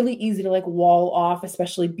 it's really easy to like wall off,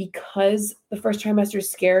 especially because the first trimester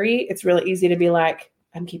is scary. It's really easy to be like,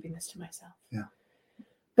 I'm keeping this to myself. Yeah.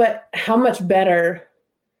 But how much better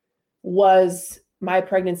was my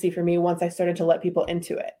pregnancy for me once I started to let people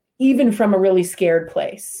into it, even from a really scared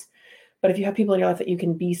place. But if you have people in your life that you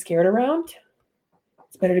can be scared around,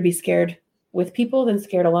 it's better to be scared with people than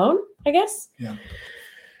scared alone, I guess. Yeah.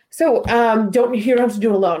 So you don't have to do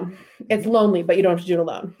it alone. It's lonely, but you don't have to do it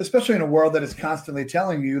alone. Especially in a world that is constantly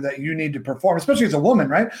telling you that you need to perform, especially as a woman,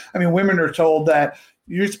 right? I mean, women are told that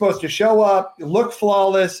You're supposed to show up, look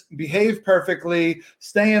flawless, behave perfectly,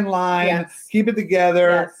 stay in line, keep it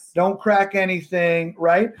together, don't crack anything,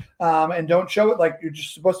 right? And don't show it like you're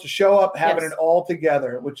just supposed to show up having it all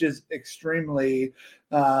together, which is extremely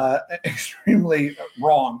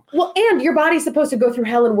wrong. Well, and your body's supposed to go through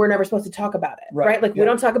hell and we're never supposed to talk about it, right? Like we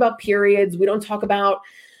don't talk about periods. We don't talk about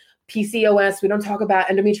PCOS. We don't talk about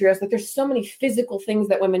endometriosis. Like there's so many physical things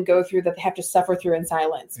that women go through that they have to suffer through in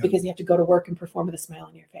silence because you have to go to work and perform with a smile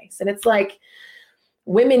on your face. And it's like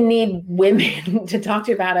women need women to talk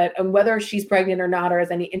to about it. And whether she's pregnant or not, or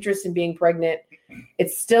has any interest in being pregnant,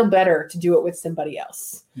 it's still better to do it with somebody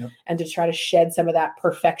else and to try to shed some of that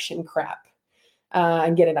perfection crap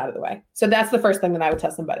and get it out of the way. So that's the first thing that I would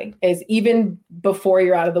tell somebody is even before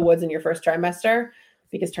you're out of the woods in your first trimester,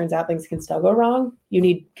 because turns out things can still go wrong. You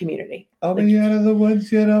need community. Oh, me out of the woods,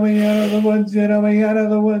 get me out of the woods, get me out of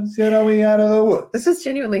the woods, get me out of the woods. This is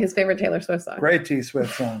genuinely his favorite Taylor Swift song. Great T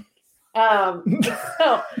Swift song.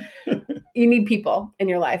 So you need people in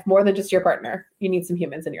your life more than just your partner. You need some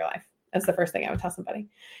humans in your life. That's the first thing I would tell somebody.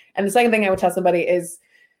 And the second thing I would tell somebody is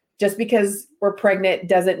just because we're pregnant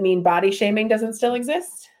doesn't mean body shaming doesn't still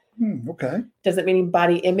exist. Okay. Doesn't mean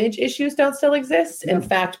body image issues don't still exist. In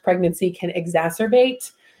fact, pregnancy can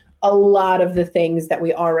exacerbate a lot of the things that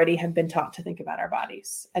we already have been taught to think about our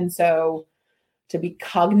bodies. And so to be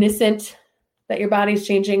cognizant that your body's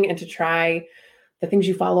changing and to try the things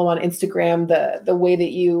you follow on Instagram, the way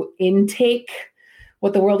that you intake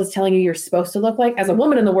what the world is telling you you're supposed to look like as a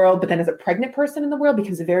woman in the world, but then as a pregnant person in the world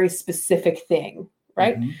becomes a very specific thing,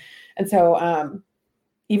 right? And so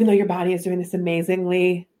even though your body is doing this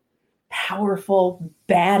amazingly powerful,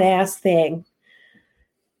 badass thing,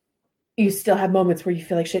 you still have moments where you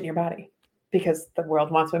feel like shit in your body because the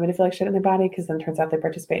world wants women to feel like shit in their body because then it turns out they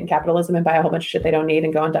participate in capitalism and buy a whole bunch of shit they don't need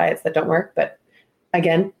and go on diets that don't work. But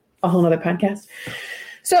again, a whole nother podcast.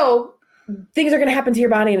 So things are going to happen to your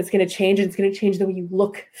body and it's going to change, and it's going to change the way you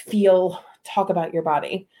look, feel, talk about your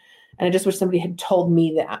body. And I just wish somebody had told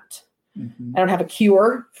me that. I don't have a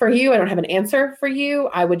cure for you. I don't have an answer for you.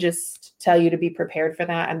 I would just tell you to be prepared for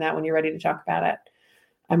that. And that when you're ready to talk about it,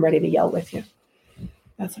 I'm ready to yell with you.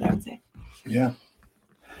 That's what I would say. Yeah.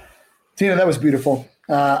 Tina, that was beautiful.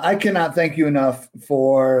 I cannot thank you enough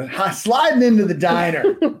for sliding into the diner.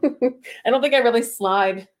 I don't think I really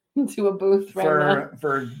slide into a booth right now.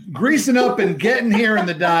 For greasing up and getting here in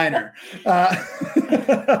the diner.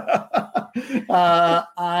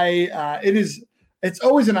 It's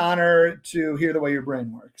always an honor to hear the way your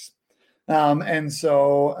brain works. And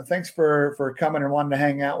so thanks for coming and wanting to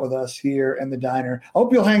hang out with us here in the diner. I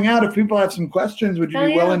hope you'll hang out. If people have some questions, would you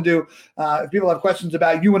be willing to, if people have questions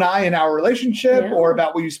about you and I and our relationship or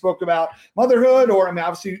about what you spoke about motherhood, or, I mean,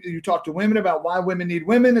 obviously you talk to women about why women need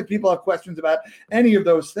women. If people have questions about any of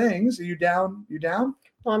those things, are you down? You down?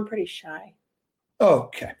 Well, I'm pretty shy.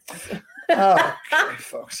 Okay. Okay,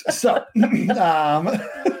 folks. So,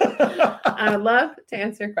 I would love to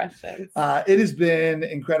answer questions. It has been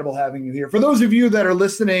incredible having you here. For those of you that are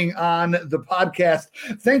listening on the podcast,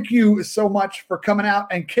 thank you so much for coming out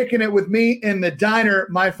and kicking it with me in the diner,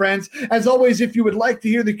 my friends. As always, if you would like to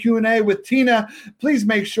hear the Q&A with Tina, please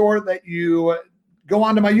make sure that you go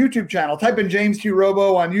onto my YouTube channel. Type in James T.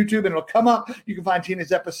 Robo on YouTube and it'll come up. You can find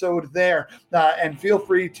Tina's episode there, and feel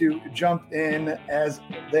free to jump in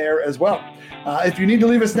there as well. If you need to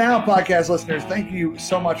leave us now, podcast listeners, thank you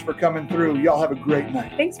so much for coming through. Y'all have a great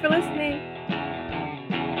night. Thanks for listening.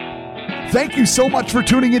 Thank you so much for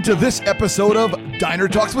tuning into this episode of Diner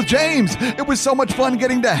Talks with James. It was so much fun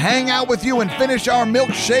getting to hang out with you and finish our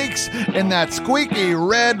milkshakes in that squeaky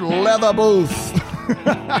red leather booth.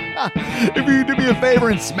 If you do me a favor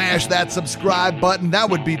and smash that subscribe button, that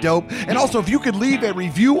would be dope. And also, if you could leave a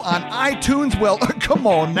review on iTunes, well, come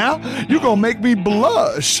on now, you're going to make me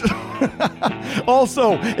blush.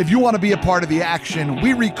 Also, if you want to be a part of the action,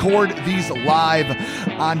 we record these live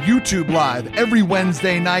on YouTube Live every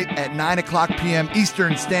Wednesday night at 9 o'clock p.m.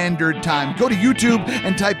 Eastern Standard Time. Go to YouTube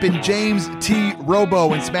and type in James T.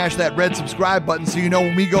 Robo and smash that red subscribe button so you know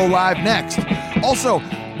when we go live next. Also,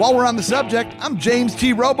 while we're on the subject, I'm James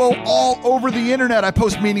T. Robo all over the internet. I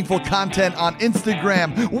post meaningful content on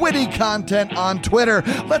Instagram, witty content on Twitter.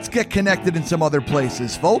 Let's get connected in some other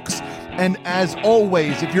places, folks. And as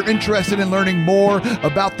always, if you're interested in learning more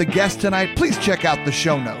about the guest tonight, please check out the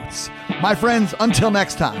show notes. My friends, until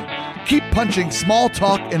next time, keep punching small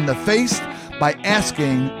talk in the face by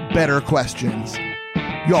asking better questions.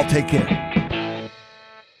 Y'all take care.